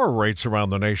power rates around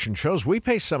the nation shows we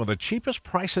pay some of the cheapest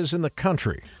prices in the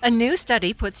country. A new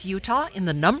study puts Utah in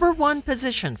the #1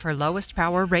 position for lowest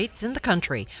power rates in the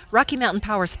country. Rocky Mountain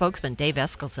Power spokesman Dave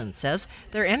Eskelson says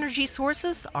their energy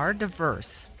sources are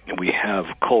diverse. We have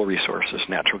coal resources,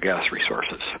 natural gas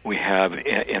resources. We have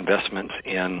investments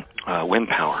in wind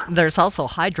power. There's also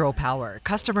hydropower.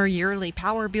 Customer yearly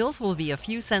power bills will be a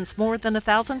few cents more than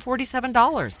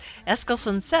 $1,047.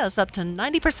 Eskelson says up to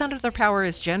 90% of their power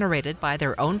is generated by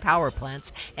their own power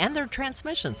plants, and their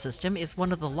transmission system is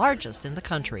one of the largest in the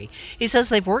country. He says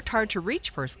they've worked hard to reach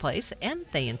first place, and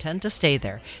they intend to stay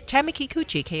there. Tammy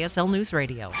Kikuchi, KSL News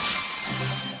Radio.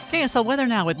 KSL weather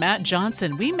now with Matt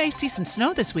Johnson. We may see some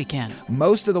snow this weekend.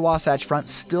 Most of the Wasatch Front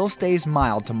still stays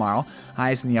mild tomorrow,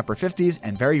 highs in the upper 50s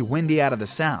and very windy out of the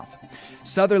south.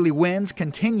 Southerly winds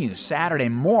continue Saturday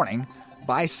morning.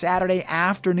 By Saturday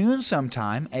afternoon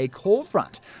sometime, a cold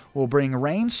front will bring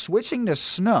rain switching to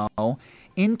snow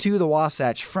into the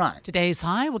Wasatch Front. Today's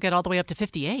high will get all the way up to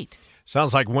 58.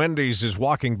 Sounds like Wendy's is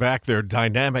walking back their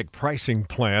dynamic pricing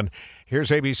plan. Here's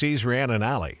ABC's Rhiannon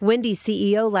Alley. Wendy's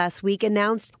CEO last week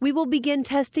announced we will begin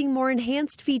testing more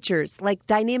enhanced features like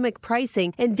dynamic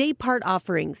pricing and day part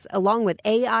offerings, along with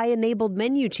AI-enabled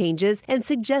menu changes and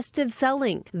suggestive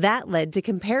selling. That led to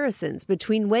comparisons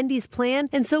between Wendy's plan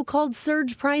and so-called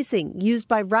surge pricing used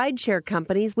by rideshare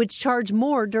companies, which charge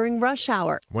more during rush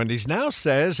hour. Wendy's now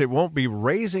says it won't be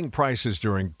raising prices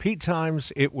during peak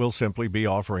times. It will simply be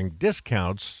offering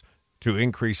discounts to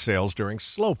increase sales during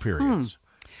slow periods.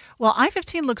 Well,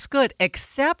 I-15 looks good,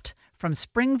 except from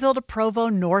Springville to Provo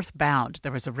northbound.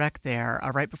 There was a wreck there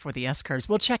right before the S-curves.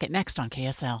 We'll check it next on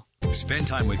KSL. Spend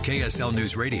time with KSL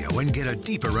News Radio and get a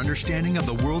deeper understanding of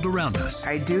the world around us.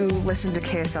 I do listen to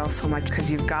KSL so much because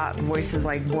you've got voices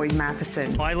like Boyd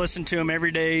Matheson. I listen to him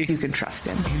every day. You can trust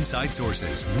him. Inside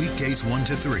Sources, weekdays 1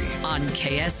 to 3. On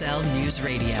KSL News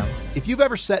Radio. If you've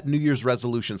ever set New Year's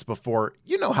resolutions before,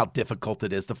 you know how difficult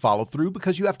it is to follow through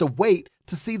because you have to wait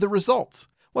to see the results.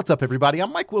 What's up, everybody?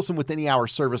 I'm Mike Wilson with Any Hour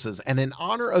Services, and in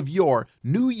honor of your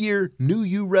New Year, New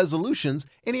You resolutions,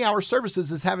 Any Hour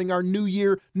Services is having our New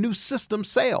Year, New System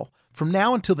sale. From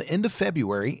now until the end of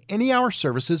February, Any Hour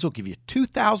Services will give you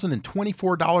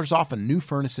 $2,024 off a new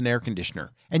furnace and air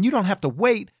conditioner, and you don't have to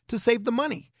wait to save the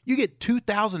money. You get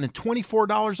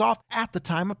 $2,024 off at the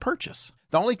time of purchase.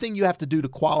 The only thing you have to do to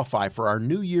qualify for our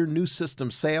New Year, New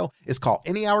System sale is call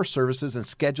Any Hour Services and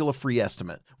schedule a free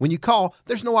estimate. When you call,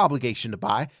 there's no obligation to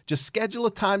buy. Just schedule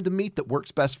a time to meet that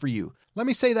works best for you. Let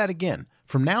me say that again.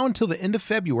 From now until the end of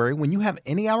February, when you have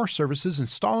Any Hour Services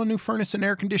install a new furnace and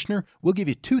air conditioner, we'll give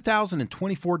you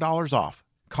 $2,024 off.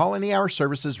 Call Any Hour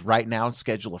Services right now and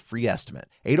schedule a free estimate.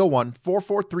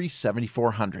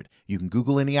 801-443-7400. You can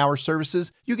Google Any Hour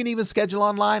Services. You can even schedule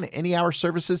online at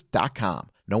anyhourservices.com.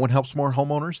 No one helps more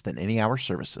homeowners than Any Hour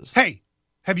Services. Hey,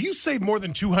 have you saved more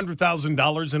than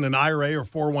 $200,000 in an IRA or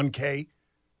 401k?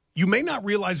 You may not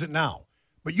realize it now,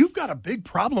 but you've got a big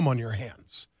problem on your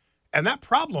hands. And that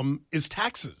problem is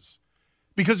taxes.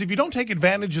 Because if you don't take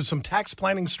advantage of some tax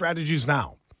planning strategies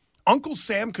now, Uncle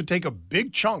Sam could take a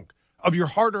big chunk of your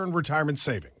hard-earned retirement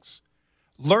savings.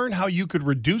 Learn how you could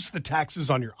reduce the taxes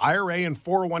on your IRA and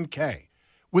 401k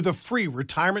with a free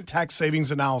retirement tax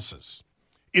savings analysis.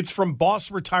 It's from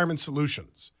Boss Retirement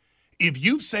Solutions. If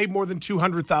you've saved more than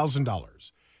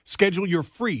 $200,000, schedule your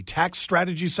free tax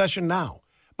strategy session now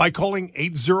by calling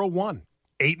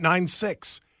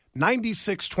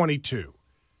 801-896-9622.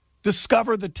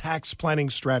 Discover the tax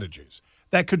planning strategies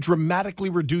that could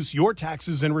dramatically reduce your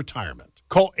taxes in retirement.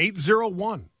 Call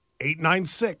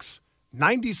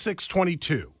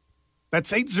 801-896-9622.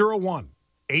 That's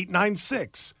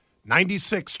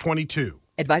 801-896-9622.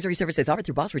 Advisory services offered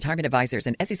through Boss Retirement Advisors,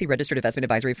 an SEC-registered investment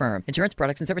advisory firm. Insurance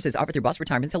products and services offered through Boss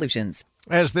Retirement Solutions.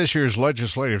 As this year's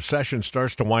legislative session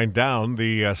starts to wind down,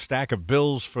 the stack of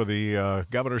bills for the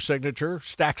governor's signature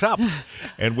stacks up.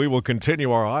 And we will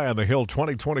continue our Eye on the Hill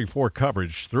 2024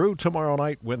 coverage through tomorrow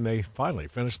night when they finally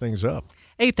finish things up.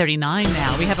 8:39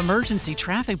 now. We have emergency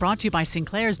traffic brought to you by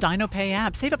Sinclair's Dino Pay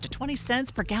app. Save up to 20 cents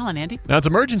per gallon, Andy. Now, it's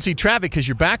emergency traffic because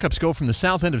your backups go from the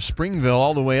south end of Springville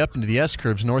all the way up into the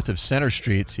S-curves north of Center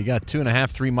Street. So you got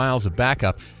 2.5-3 miles of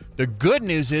backup. The good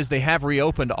news is they have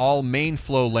reopened all main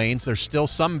flow lanes. There's still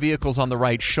some vehicles on the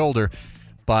right shoulder,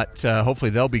 but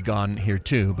hopefully they'll be gone here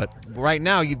too. But right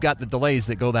now you've got the delays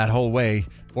that go that whole way.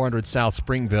 400 South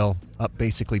Springville, up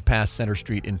basically past Center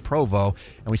Street in Provo.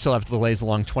 And we still have delays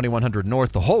along 2100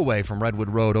 North the whole way from Redwood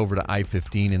Road over to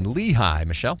I-15 in Lehigh.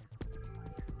 Michelle?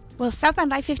 Well,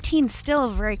 southbound I-15 still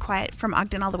very quiet from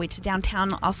Ogden all the way to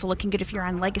downtown. Also looking good if you're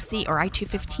on Legacy or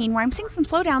I-215, where I'm seeing some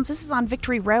slowdowns. This is on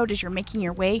Victory Road as you're making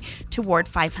your way toward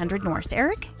 500 North.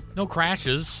 Eric? No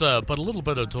crashes, but a little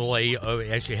bit of delay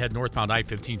as you head northbound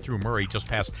I-15 through Murray, just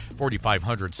past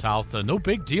 4500 South. No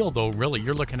big deal, though, really.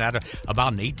 You're looking at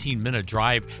about an 18-minute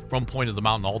drive from Point of the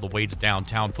Mountain all the way to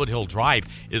downtown. Foothill Drive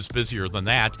is busier than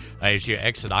that. As you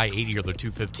exit I-80 or the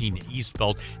 215 East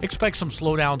Belt, expect some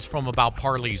slowdowns from about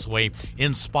Parley's Way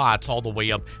in spots all the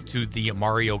way up to the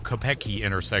Mario Kopecki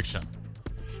intersection.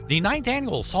 The 9th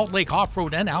Annual Salt Lake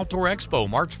Off-Road and Outdoor Expo,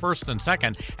 March 1st and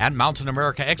 2nd at Mountain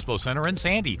America Expo Center in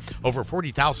Sandy. Over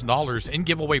 $40,000 in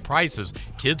giveaway prizes.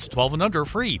 Kids 12 and under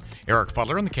free. Eric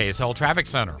Butler in the KSL Traffic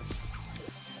Center.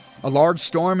 A large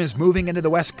storm is moving into the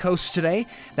west coast today.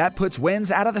 That puts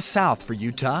winds out of the south for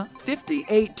Utah.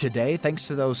 58 today thanks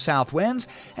to those south winds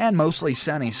and mostly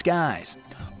sunny skies.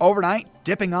 Overnight,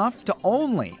 dipping off to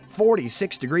only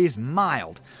 46 degrees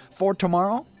mild. For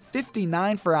tomorrow,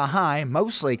 59 for a high,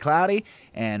 mostly cloudy,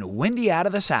 and windy out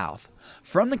of the south.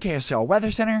 From the KSL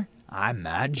Weather Center, I'm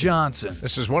Matt Johnson.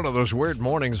 This is one of those weird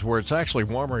mornings where it's actually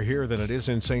warmer here than it is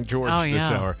in St. George this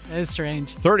hour. It is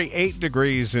strange. 38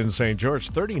 degrees in St. George,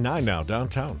 39 now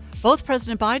downtown. Both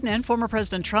President Biden and former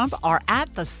President Trump are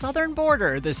at the southern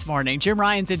border this morning. Jim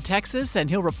Ryan's in Texas, and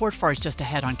he'll report for us just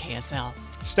ahead on KSL.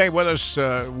 Stay with us.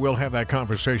 We'll have that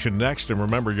conversation next. And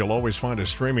remember, you'll always find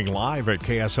us streaming live at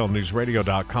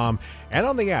KSLNewsRadio.com and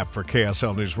on the app for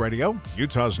KSL News Radio,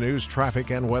 Utah's news,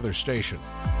 traffic, and weather station.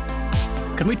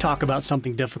 Can we talk about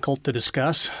something difficult to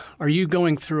discuss? Are you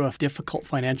going through a difficult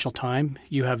financial time?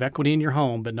 You have equity in your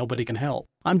home, but nobody can help.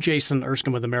 I'm Jason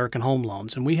Erskine with American Home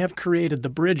Loans, and we have created the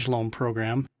Bridge Loan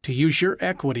Program to use your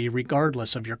equity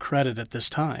regardless of your credit at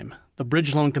this time. The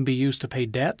Bridge Loan can be used to pay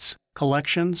debts,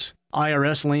 collections,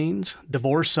 IRS liens,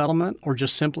 divorce settlement, or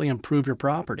just simply improve your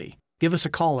property. Give us a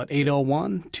call at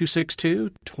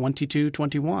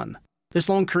 801-262-2221. This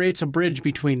loan creates a bridge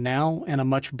between now and a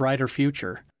much brighter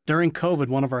future. During COVID,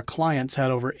 one of our clients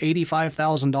had over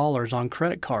 $85,000 on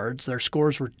credit cards. Their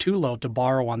scores were too low to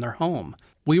borrow on their home.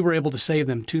 We were able to save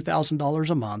them $2,000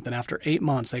 a month, and after 8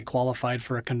 months, they qualified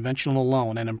for a conventional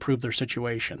loan and improved their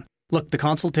situation. Look, the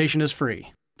consultation is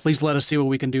free. Please let us see what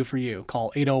we can do for you.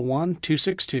 Call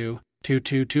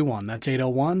 801-262-2221. That's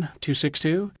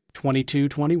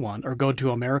 801-262-2221. Or go to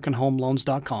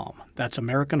AmericanHomeLoans.com. That's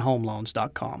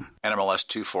AmericanHomeLoans.com. NMLS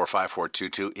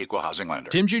 245422, Equal Housing Lender.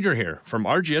 Tim Jr. here from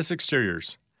RGS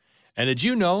Exteriors. And did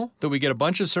you know that we get a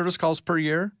bunch of service calls per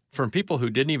year from people who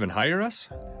didn't even hire us?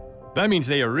 That means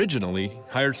they originally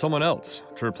hired someone else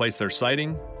to replace their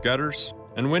siding, gutters,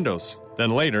 and windows.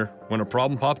 Then later, when a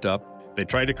problem popped up, they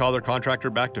tried to call their contractor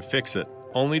back to fix it,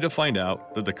 only to find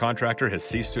out that the contractor has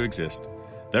ceased to exist.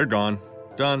 They're gone,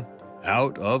 done,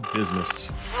 out of business.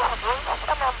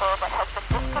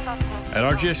 At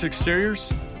RGS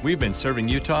Exteriors, we've been serving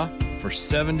Utah for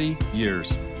 70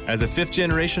 years. As a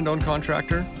fifth-generation owned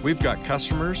contractor, we've got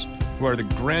customers who are the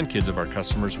grandkids of our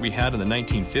customers we had in the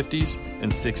 1950s and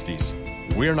 60s.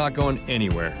 We're not going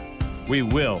anywhere. We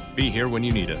will be here when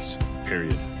you need us,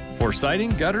 period. For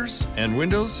siding, gutters, and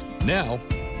windows, now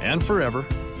and forever,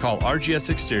 call RGS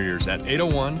Exteriors at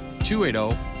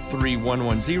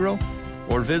 801-280-3110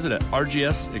 or visit at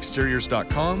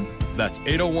rgsexteriors.com. That's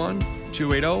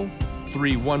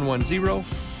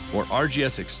 801-280-3110 or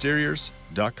rgsexteriors.com.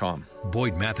 boydmatheson.com.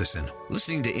 Boyd Matheson.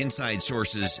 Listening to Inside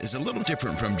Sources is a little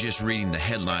different from just reading the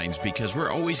headlines because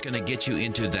we're always going to get you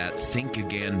into that think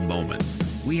again moment.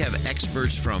 We have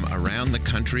experts from around the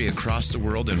country, across the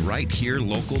world, and right here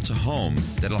local to home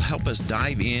that'll help us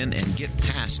dive in and get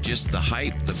past just the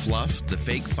hype, the fluff, the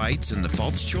fake fights, and the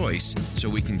false choice so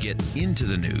we can get into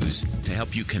the news to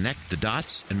help you connect the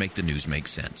dots and make the news make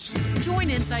sense.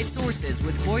 Join Inside Sources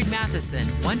with Boyd Matheson,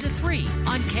 1 to 3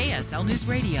 on KSL News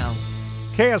Radio.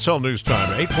 KSL News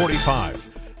Time, 8:45.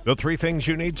 The three things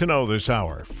you need to know this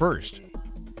hour. First,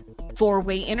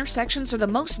 four-way intersections are the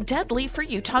most deadly for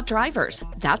Utah drivers.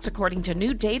 That's according to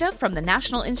new data from the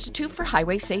National Institute for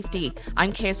Highway Safety.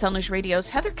 I'm KSL News Radio's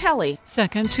Heather Kelly.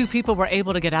 Second, 2 people were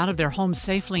able to get out of their home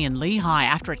safely in Lehigh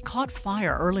after it caught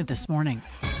fire early this morning.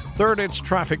 Third, it's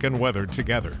traffic and weather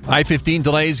together. I-15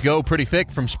 delays go pretty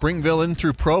thick from Springville in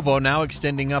through Provo, now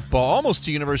extending up almost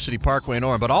to University Parkway and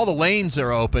Orem. But all the lanes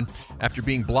are open after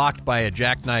being blocked by a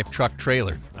jackknife truck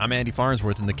trailer. I'm Andy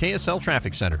Farnsworth in the KSL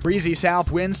Traffic Center. Breezy south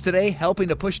winds today, helping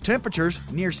to push temperatures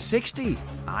near 60.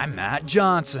 I'm Matt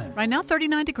Johnson. Right now,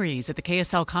 39 degrees at the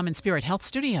KSL Common Spirit Health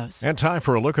Studios. And time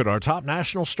for a look at our top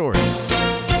national stories.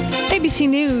 ABC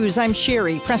News, I'm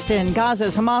Sherry Preston.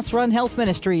 Gaza's Hamas-run health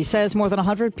ministry says more than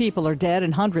 100 people are dead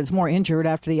and hundreds more injured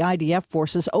after the IDF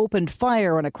forces opened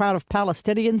fire on a crowd of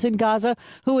Palestinians in Gaza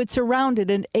who had surrounded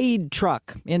an aid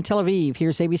truck. In Tel Aviv,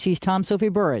 here's ABC's Tom Sophie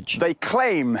Burridge. They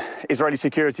claim, Israeli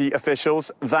security officials,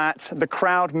 that the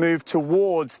crowd moved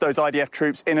towards those IDF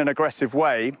troops in an aggressive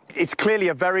way. It's clearly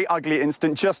a very ugly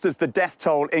incident, just as the death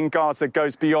toll in Gaza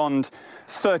goes beyond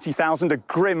 30,000, a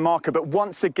grim marker. But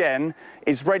once again,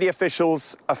 Israeli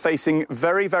officials are facing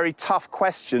very, very tough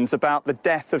questions about the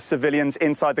death of civilians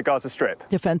inside the Gaza Strip.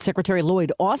 Defense Secretary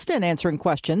Lloyd Austin answering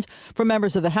questions from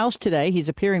members of the House today. He's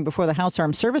appearing before the House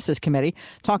Armed Services Committee,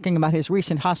 talking about his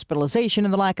recent hospitalization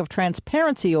and the lack of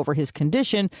transparency over his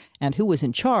condition and who was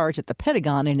in charge at the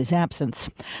Pentagon in his absence.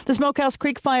 The Smokehouse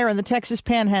Creek fire in the Texas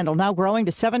Panhandle now growing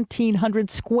to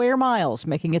 1,700 square miles,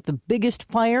 making it the biggest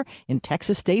fire in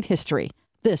Texas state history.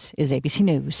 This is ABC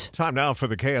News. Time now for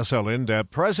the KSL In-Depth.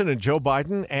 President Joe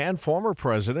Biden and former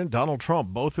President Donald Trump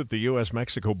both at the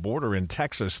U.S.-Mexico border in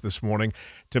Texas this morning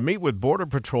to meet with Border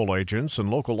Patrol agents and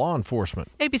local law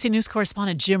enforcement. ABC News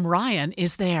correspondent Jim Ryan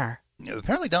is there.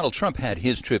 Apparently, Donald Trump had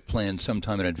his trip planned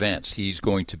sometime in advance. He's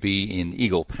going to be in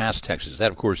Eagle Pass, Texas. That,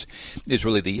 of course, is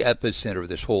really the epicenter of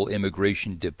this whole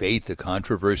immigration debate, the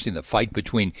controversy, and the fight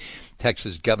between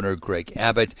Texas Governor Greg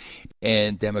Abbott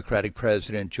and Democratic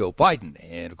President Joe Biden.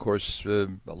 And, of course,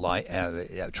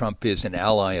 Trump is an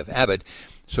ally of Abbott.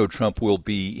 So Trump will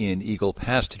be in Eagle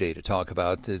Pass today to talk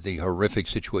about the horrific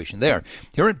situation there.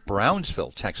 Here in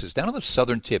Brownsville, Texas, down on the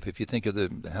southern tip, if you think of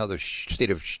how the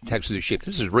state of Texas is shaped,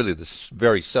 this is really the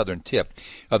very southern tip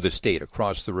of the state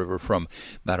across the river from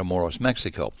Matamoros,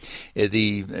 Mexico.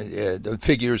 The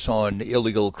figures on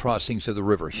illegal crossings of the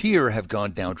river here have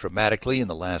gone down dramatically in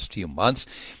the last few months.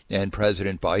 And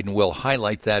President Biden will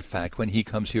highlight that fact when he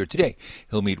comes here today.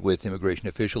 He'll meet with immigration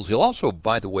officials. He'll also,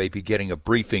 by the way, be getting a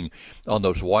briefing on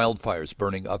those wildfires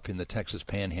burning up in the Texas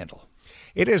Panhandle.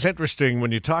 It is interesting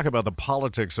when you talk about the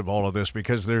politics of all of this,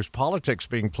 because there's politics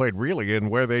being played really in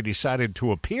where they decided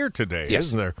to appear today, yes.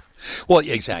 Isn't there? Well,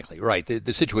 exactly, right.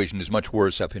 The situation is much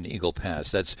worse up in Eagle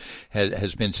Pass.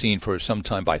 Has been seen for some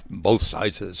time by both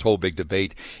sides of this whole big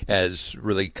debate as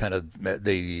really kind of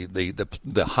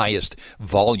the highest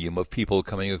volume of people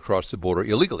coming across the border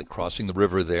illegally, crossing the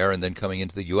river there and then coming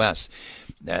into the U.S.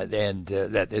 That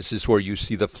this is where you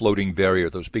see the floating barrier,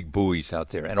 those big buoys out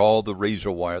there, and all the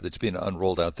razor wire that's been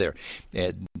unrolled out there.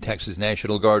 And Texas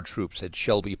National Guard troops at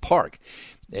Shelby Park.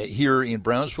 Here in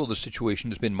Brownsville, the situation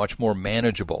has been much more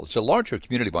manageable. It's a larger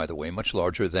community, by the way, much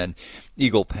larger than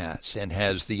Eagle Pass, and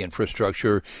has the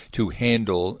infrastructure to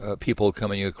handle people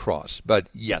coming across. But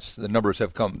yes, the numbers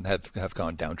have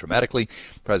gone down dramatically.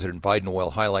 President Biden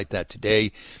will highlight that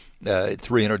today.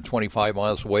 325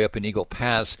 miles away up in Eagle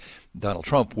Pass, Donald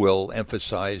Trump will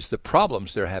emphasize the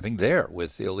problems they're having there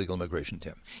with illegal immigration,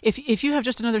 Tim. If you have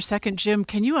just another second, Jim,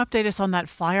 can you update us on that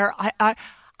fire?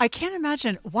 I can't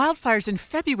imagine wildfires in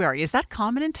February. Is that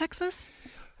common in Texas?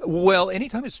 Well,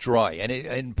 anytime it's dry,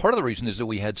 and part of the reason is that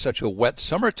we had such a wet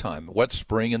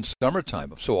spring and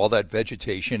summertime. So all that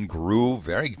vegetation grew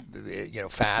very,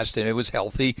 fast, and it was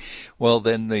healthy. Well,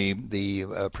 then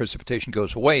the precipitation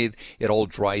goes away, it all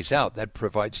dries out. That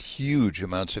provides huge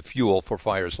amounts of fuel for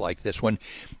fires like this one.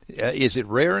 Is it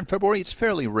rare in February? It's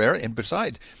fairly rare, and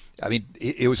besides,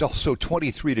 it was also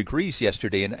 23 degrees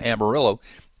yesterday in Amarillo.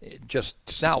 just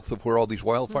south of where all these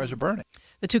wildfires are burning.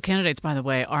 The two candidates, by the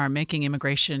way, are making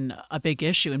immigration a big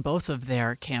issue in both of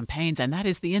their campaigns, and that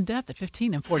is the In-Depth at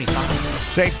 15 and 45.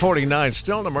 It's 8:49.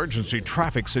 Still an emergency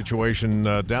traffic situation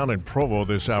down in Provo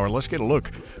this hour. Let's get a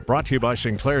look. Brought to you by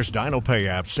Sinclair's DinoPay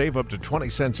app. Save up to 20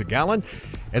 cents a gallon.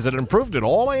 Has it improved at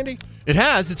all, Andy? It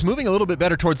has. It's moving a little bit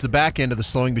better towards the back end of the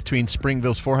slowing between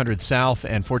Springville's 400 South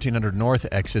and 1400 North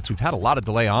exits. We've had a lot of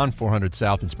delay on 400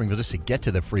 South and Springville just to get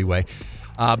to the freeway.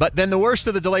 But then the worst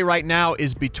of the delay right now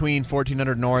is between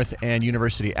 1400 North and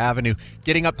University Avenue.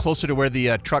 Getting up closer to where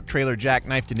the truck trailer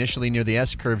jackknifed initially near the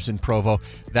S-curves in Provo,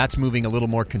 that's moving a little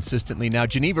more consistently. Now,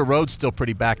 Geneva Road's still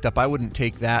pretty backed up. I wouldn't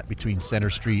take that between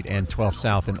Center Street and 12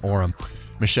 South and Orem.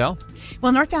 Michelle?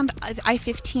 Well, northbound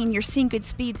I-15, you're seeing good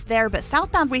speeds there, but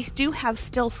southbound we do have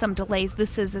still some delays.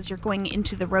 This is as you're going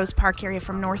into the Rose Park area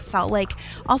from North Salt Lake.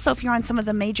 Also, if you're on some of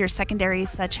the major secondaries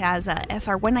such as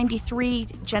SR 193,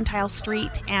 Gentile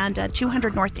Street, and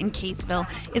 200 North in Kaysville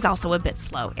is also a bit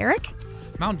slow. Eric?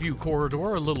 Mountain View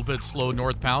Corridor, a little bit slow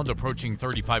northbound, approaching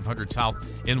 3500 south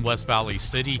in West Valley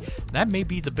City. That may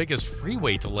be the biggest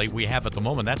freeway delay we have at the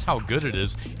moment. That's how good it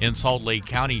is in Salt Lake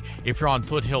County. If you're on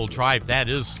Foothill Drive, that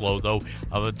is slow, though.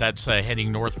 That's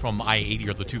heading north from I-80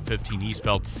 or the 215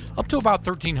 eastbound up to about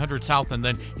 1300 south, and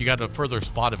then you got a further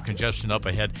spot of congestion up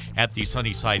ahead at the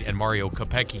Sunnyside and Mario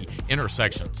Capecchi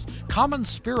intersections. Common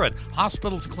Spirit,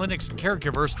 hospitals, clinics, and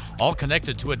caregivers, all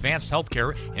connected to advanced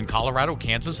healthcare in Colorado,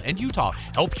 Kansas, and Utah.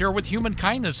 Healthcare with Human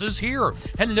Kindness is here.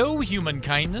 Hello, Human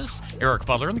Kindness. Eric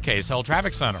Butler in the KSL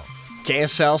Traffic Center.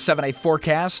 KSL 7-day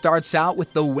forecast starts out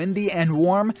with the windy and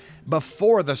warm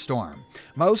before the storm.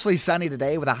 Mostly sunny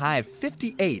today with a high of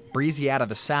 58, breezy out of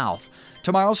the south.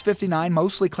 Tomorrow's 59,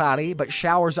 mostly cloudy, but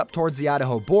showers up towards the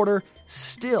Idaho border.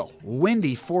 Still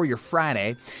windy for your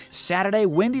Friday. Saturday,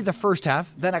 windy the first half,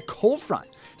 then a cold front.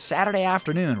 Saturday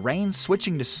afternoon, rain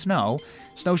switching to snow.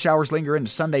 Snow showers linger into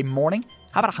Sunday morning.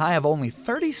 How about a high of only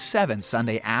 37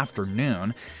 Sunday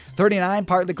afternoon? 39,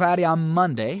 partly cloudy on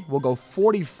Monday. We'll go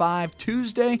 45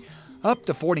 Tuesday, up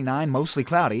to 49, mostly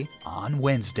cloudy on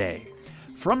Wednesday.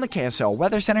 From the KSL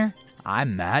Weather Center,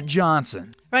 I'm Matt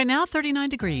Johnson. Right now, 39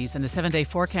 degrees, and the 7-day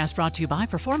forecast brought to you by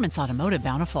Performance Automotive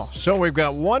Bountiful. So we've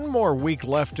got one more week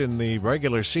left in the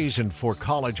regular season for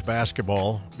college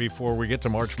basketball before we get to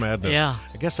March Madness. Yeah.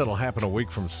 I guess that'll happen a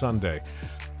week from Sunday.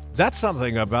 That's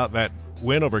something about that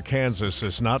win over Kansas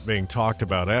is not being talked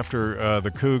about after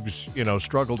the Cougs,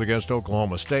 struggled against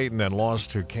Oklahoma State and then lost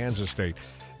to Kansas State.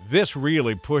 This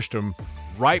really pushed them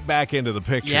right back into the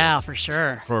picture. Yeah, for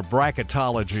sure. For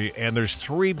bracketology, and there's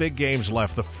 3 big games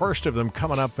left. The first of them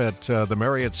coming up at the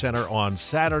Marriott Center on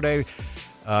Saturday.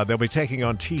 They'll be taking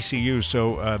on TCU,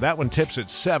 so that one tips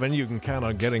at 7. You can count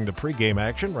on getting the pregame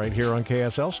action right here on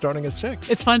KSL starting at 6.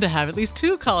 It's fun to have at least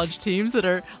 2 college teams that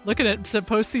are looking at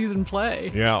postseason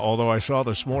play. Yeah, although I saw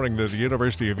this morning that the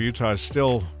University of Utah is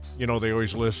still, they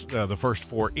always list the first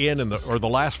 4 in or the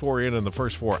last 4 in and the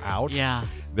first 4 out. Yeah.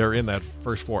 They're in that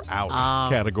first 4 out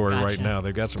category right now.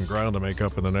 They've got some ground to make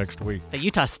up in the next week. The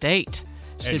Utah State.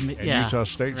 And Utah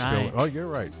State still. Oh, you're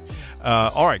right.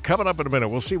 All right, coming up in a minute,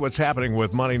 we'll see what's happening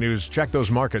with money news. Check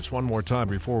those markets one more time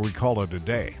before we call it a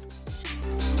day.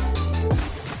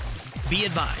 Be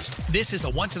advised, this is a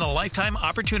once-in-a-lifetime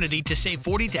opportunity to save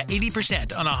 40 to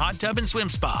 80% on a hot tub and swim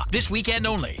spa. This weekend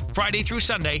only, Friday through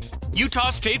Sunday, Utah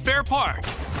State Fair Park.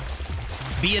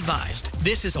 Be advised,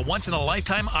 this is a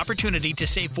once-in-a-lifetime opportunity to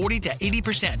save 40 to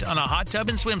 80% on a hot tub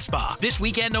and swim spa. This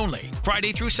weekend only,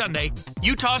 Friday through Sunday,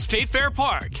 Utah State Fair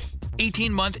Park.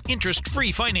 18-month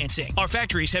interest-free financing. Our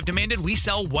factories have demanded we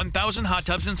sell 1,000 hot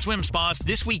tubs and swim spas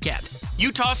this weekend.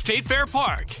 Utah State Fair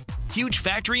Park. Huge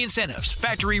factory incentives,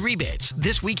 factory rebates,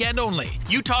 this weekend only.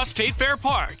 Utah State Fair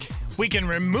Park. We can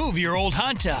remove your old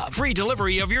hot tub. Free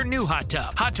delivery of your new hot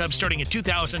tub. Hot tub starting at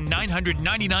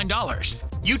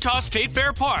 $2,999. Utah State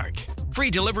Fair Park. Free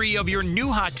delivery of your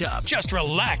new hot tub. Just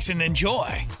relax and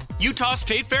enjoy. Utah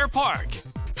State Fair Park.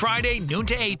 Friday, noon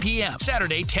to 8 p.m.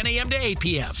 Saturday, 10 a.m. to 8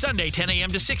 p.m. Sunday, 10 a.m.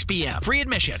 to 6 p.m. Free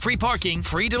admission, free parking,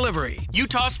 free delivery.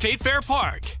 Utah State Fair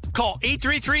Park. Call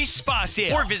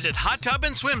 833-SPA-SALE or visit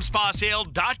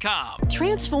hottubandSwimSpaSale.com.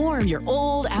 Transform your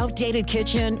old, outdated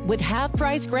kitchen with Half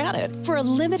Price Granite. For a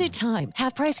limited time,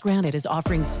 Half Price Granite is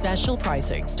offering special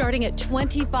pricing starting at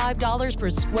 $25 per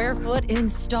square foot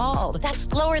installed.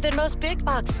 That's lower than most big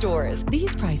box stores.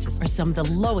 These prices are some of the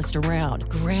lowest around.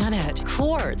 Granite,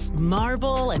 quartz,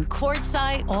 marble, and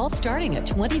quartzite, all starting at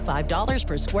 $25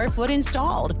 per square foot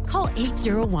installed. Call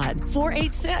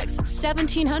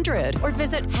 801-486-1700 or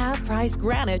visit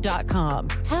halfpricegranite.com.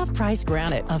 Half Price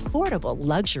Granite, affordable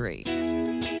luxury.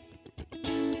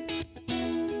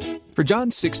 For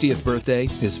John's 60th birthday,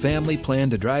 his family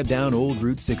planned to drive down Old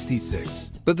Route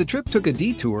 66. But the trip took a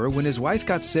detour when his wife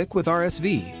got sick with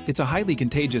RSV. It's a highly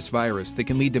contagious virus that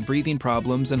can lead to breathing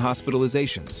problems and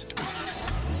hospitalizations.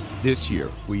 This year,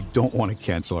 we don't want to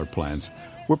cancel our plans.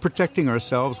 We're protecting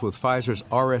ourselves with Pfizer's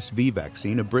RSV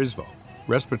vaccine, Abrysvo,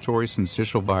 respiratory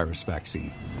syncytial virus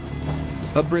vaccine.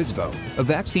 Abrysvo, a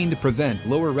vaccine to prevent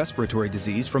lower respiratory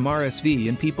disease from RSV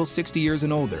in people 60 years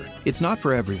and older. It's not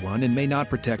for everyone and may not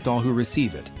protect all who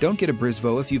receive it. Don't get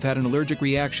Abrysvo if you've had an allergic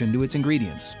reaction to its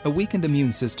ingredients. A weakened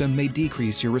immune system may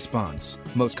decrease your response.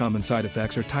 Most common side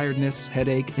effects are tiredness,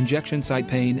 headache, injection site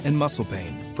pain, and muscle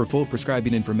pain. For full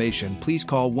prescribing information, please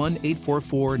call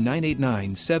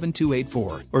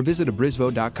 1-844-989-7284 or visit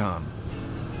abrysvo.com.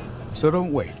 So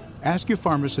don't wait. Ask your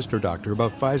pharmacist or doctor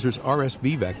about Pfizer's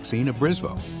RSV vaccine,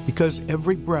 Abrysvo, because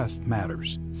every breath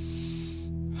matters.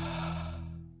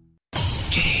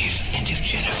 Dave and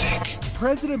Dujanovic.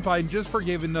 President Biden just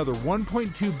forgave another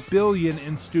 $1.2 billion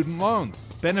in student loans,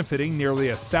 benefiting nearly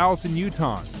 1,000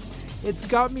 Utahns. It's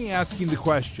got me asking the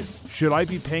question, should I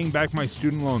be paying back my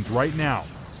student loans right now?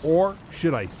 Or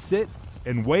should I sit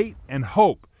and wait and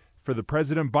hope for the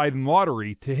President Biden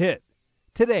lottery to hit?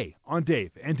 Today on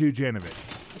Dave and Dujanovic.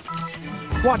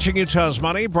 Watching Utah's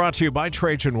Money, brought to you by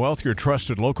Trajan Wealth, your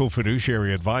trusted local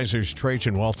fiduciary advisors,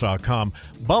 TrajanWealth.com.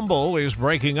 Bumble is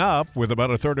breaking up with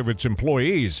about a third of its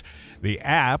employees. The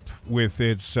app, with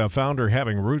its founder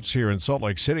having roots here in Salt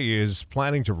Lake City, is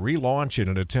planning to relaunch in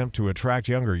an attempt to attract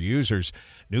younger users.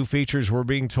 New features, we're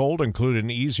being told, include an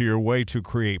easier way to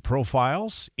create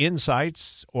profiles,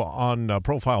 insights on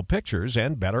profile pictures,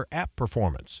 and better app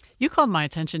performance. You called my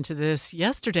attention to this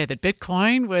yesterday, that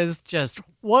Bitcoin was just,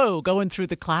 going through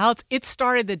the clouds. It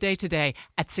started the day today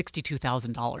at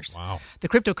 $62,000. Wow. The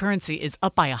cryptocurrency is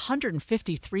up by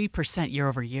 153% year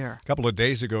over year. A couple of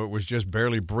days ago, it was just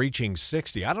barely breaching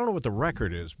 60. I don't know what the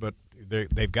record is, but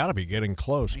they've got to be getting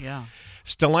close. Yeah.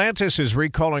 Stellantis is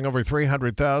recalling over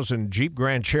 300,000 Jeep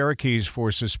Grand Cherokees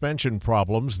for suspension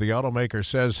problems. The automaker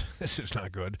says this is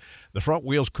not good. The front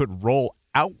wheels could roll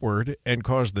outward and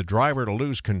cause the driver to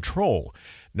lose control.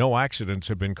 No accidents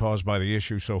have been caused by the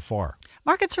issue so far.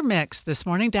 Markets are mixed this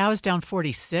morning. Dow is down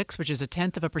 46, which is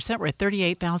 0.1%. We're at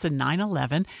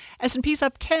 38,911. S&P's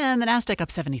up 10, the Nasdaq up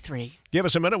 73. Give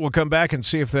us a minute. We'll come back and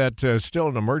see if that's still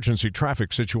an emergency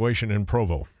traffic situation in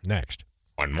Provo. Next.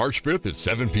 On March 5th at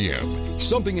 7 p.m.,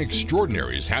 something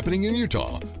extraordinary is happening in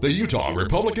Utah. The Utah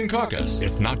Republican Caucus.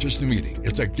 It's not just a meeting.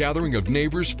 It's a gathering of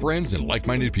neighbors, friends, and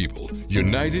like-minded people,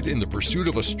 united in the pursuit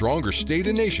of a stronger state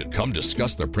and nation. Come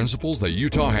discuss the principles that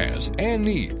Utah has and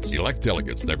needs. Elect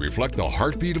delegates that reflect the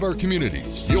heartbeat of our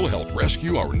communities. You'll help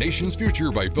rescue our nation's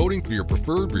future by voting for your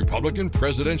preferred Republican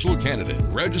presidential candidate.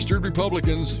 Registered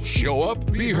Republicans, show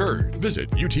up, be heard.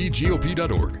 Visit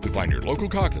utgop.org to find your local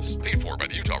caucus. Paid for by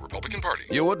the Utah Republican Party.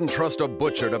 You wouldn't trust a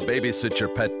butcher to babysit your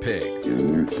pet pig.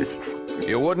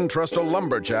 You wouldn't trust a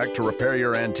lumberjack to repair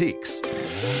your antiques.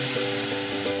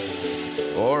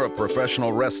 Or a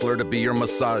professional wrestler to be your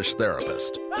massage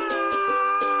therapist.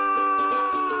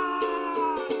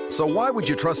 So why would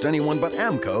you trust anyone but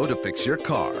AMCO to fix your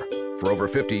car? For over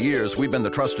 50 years, we've been the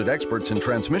trusted experts in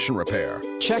transmission repair.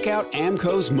 Check out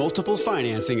AMCO's multiple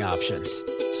financing options,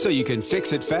 so you can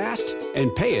fix it fast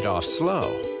and pay it off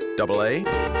slow. AA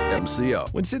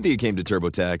MCO. When Cynthia came to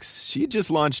TurboTax, she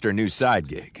just launched her new side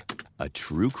gig, a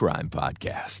true crime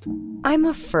podcast. I'm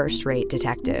a first-rate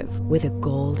detective with a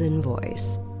golden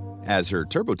voice. As her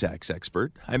TurboTax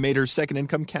expert, I made her second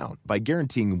income count by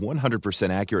guaranteeing 100%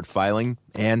 accurate filing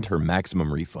and her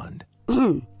maximum refund.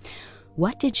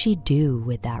 What did she do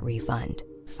with that refund?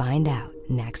 Find out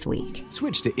next week.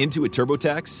 Switch to Intuit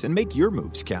TurboTax and make your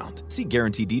moves count. See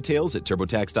guarantee details at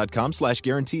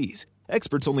turbotax.com/guarantees.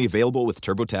 Experts only available with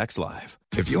TurboTax Live.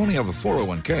 If you only have a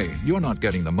 401k, you're not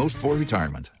getting the most for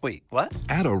retirement. Wait, what?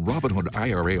 Add a Robinhood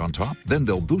IRA on top, then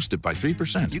they'll boost it by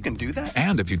 3%. You can do that?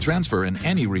 And if you transfer in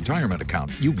any retirement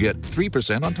account, you get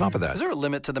 3% on top of that. Is there a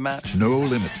limit to the match? No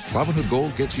limit. Robinhood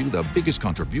Gold gets you the biggest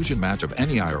contribution match of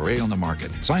any IRA on the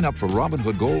market. Sign up for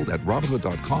Robinhood Gold at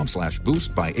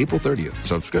Robinhood.com/boost by April 30th.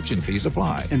 Subscription fees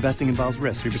apply. Investing involves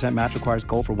risk. 3% match requires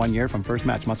gold for 1 year from first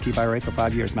match. Must keep IRA for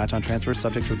 5 years. Match on transfers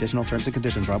subject to additional terms and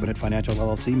conditions. Robinhood Financial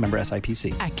LLC, member SIPC.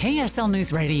 At KSL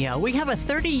News Radio, we have a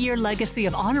 30-year legacy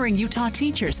of honoring Utah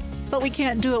teachers, but we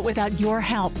can't do it without your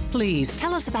help. Please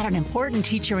tell us about an important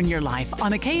teacher in your life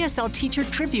on the KSL Teacher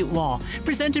Tribute Wall,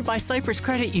 presented by Cypress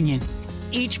Credit Union.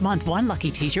 Each month, one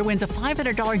lucky teacher wins a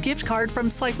 $500 gift card from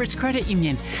Cypress Credit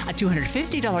Union, a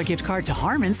 $250 gift card to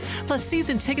Harmon's, plus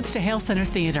season tickets to Hale Center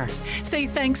Theater. Say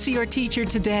thanks to your teacher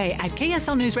today at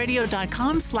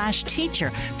kslnewsradio.com/teacher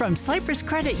from Cypress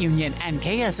Credit Union and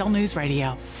KSL News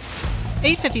Radio.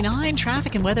 8:59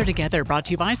 traffic and weather together, brought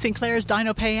to you by Sinclair's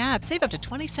Dino Pay app. Save up to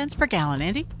 20 cents per gallon,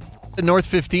 Andy. The North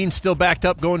 15 still backed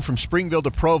up going from Springville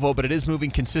to Provo, but it is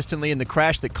moving consistently, and the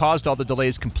crash that caused all the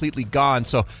delays completely gone.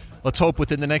 So let's hope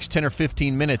within the next 10 or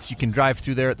 15 minutes you can drive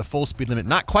through there at the full speed limit.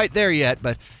 Not quite there yet,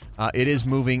 but it is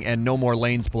moving and no more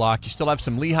lanes blocked. You still have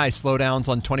some Lehigh slowdowns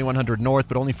on 2100 North,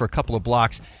 but only for a couple of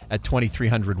blocks at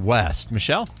 2300 West.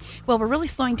 Michelle? Well, we're really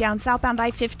slowing down southbound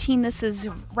I-15. This is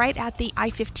right at the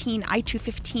I-15,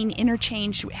 I-215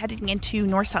 interchange heading into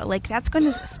North Salt Lake. That's going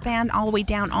to span all the way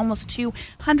down almost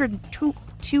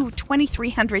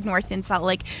 2300 North in Salt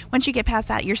Lake. Once you get past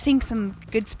that, you're seeing some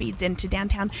good speeds into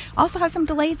downtown. Also has some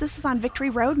delays. This is on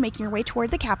Victory Road, making your way toward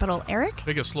the Capitol. Eric?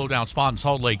 Biggest slowdown spot in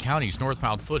Salt Lake County's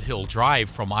northbound Foothill Drive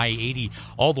from I-80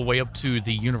 all the way up to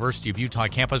the University of Utah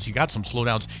campus. You got some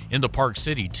slowdowns into Park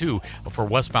City, too, for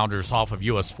westbounders off of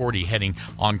US 40 heading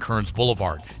on Kearns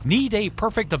Boulevard. Need a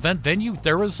perfect event venue?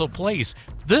 There is a place.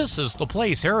 This is the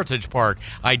place, Heritage Park,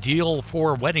 ideal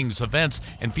for weddings, events,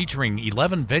 and featuring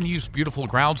 11 venues, beautiful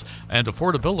grounds, and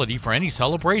affordability for any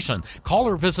celebration. Call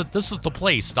or visit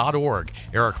thisistheplace.org.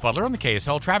 Eric Butler in the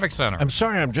KSL Traffic Center. I'm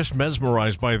sorry, I'm just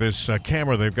mesmerized by this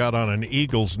camera they've got on an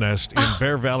eagle's nest in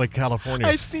Bear Valley, California.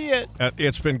 I see it.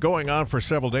 It's been going on for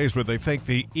several days, but they think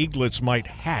the eaglets might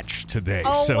hatch today.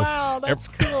 Oh, so wow, that's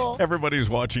cool. Everybody's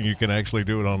watching. You can actually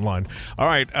do it online. All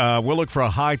right, we'll look for a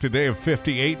high today of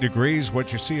 58 degrees.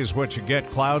 What you see is what you get,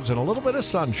 clouds and a little bit of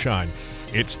sunshine.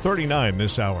 It's 39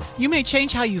 this hour. You may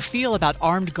change how you feel about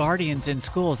armed guardians in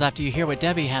schools after you hear what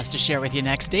Debbie has to share with you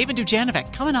next. Dave and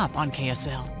Dujanovic coming up on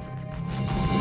KSL.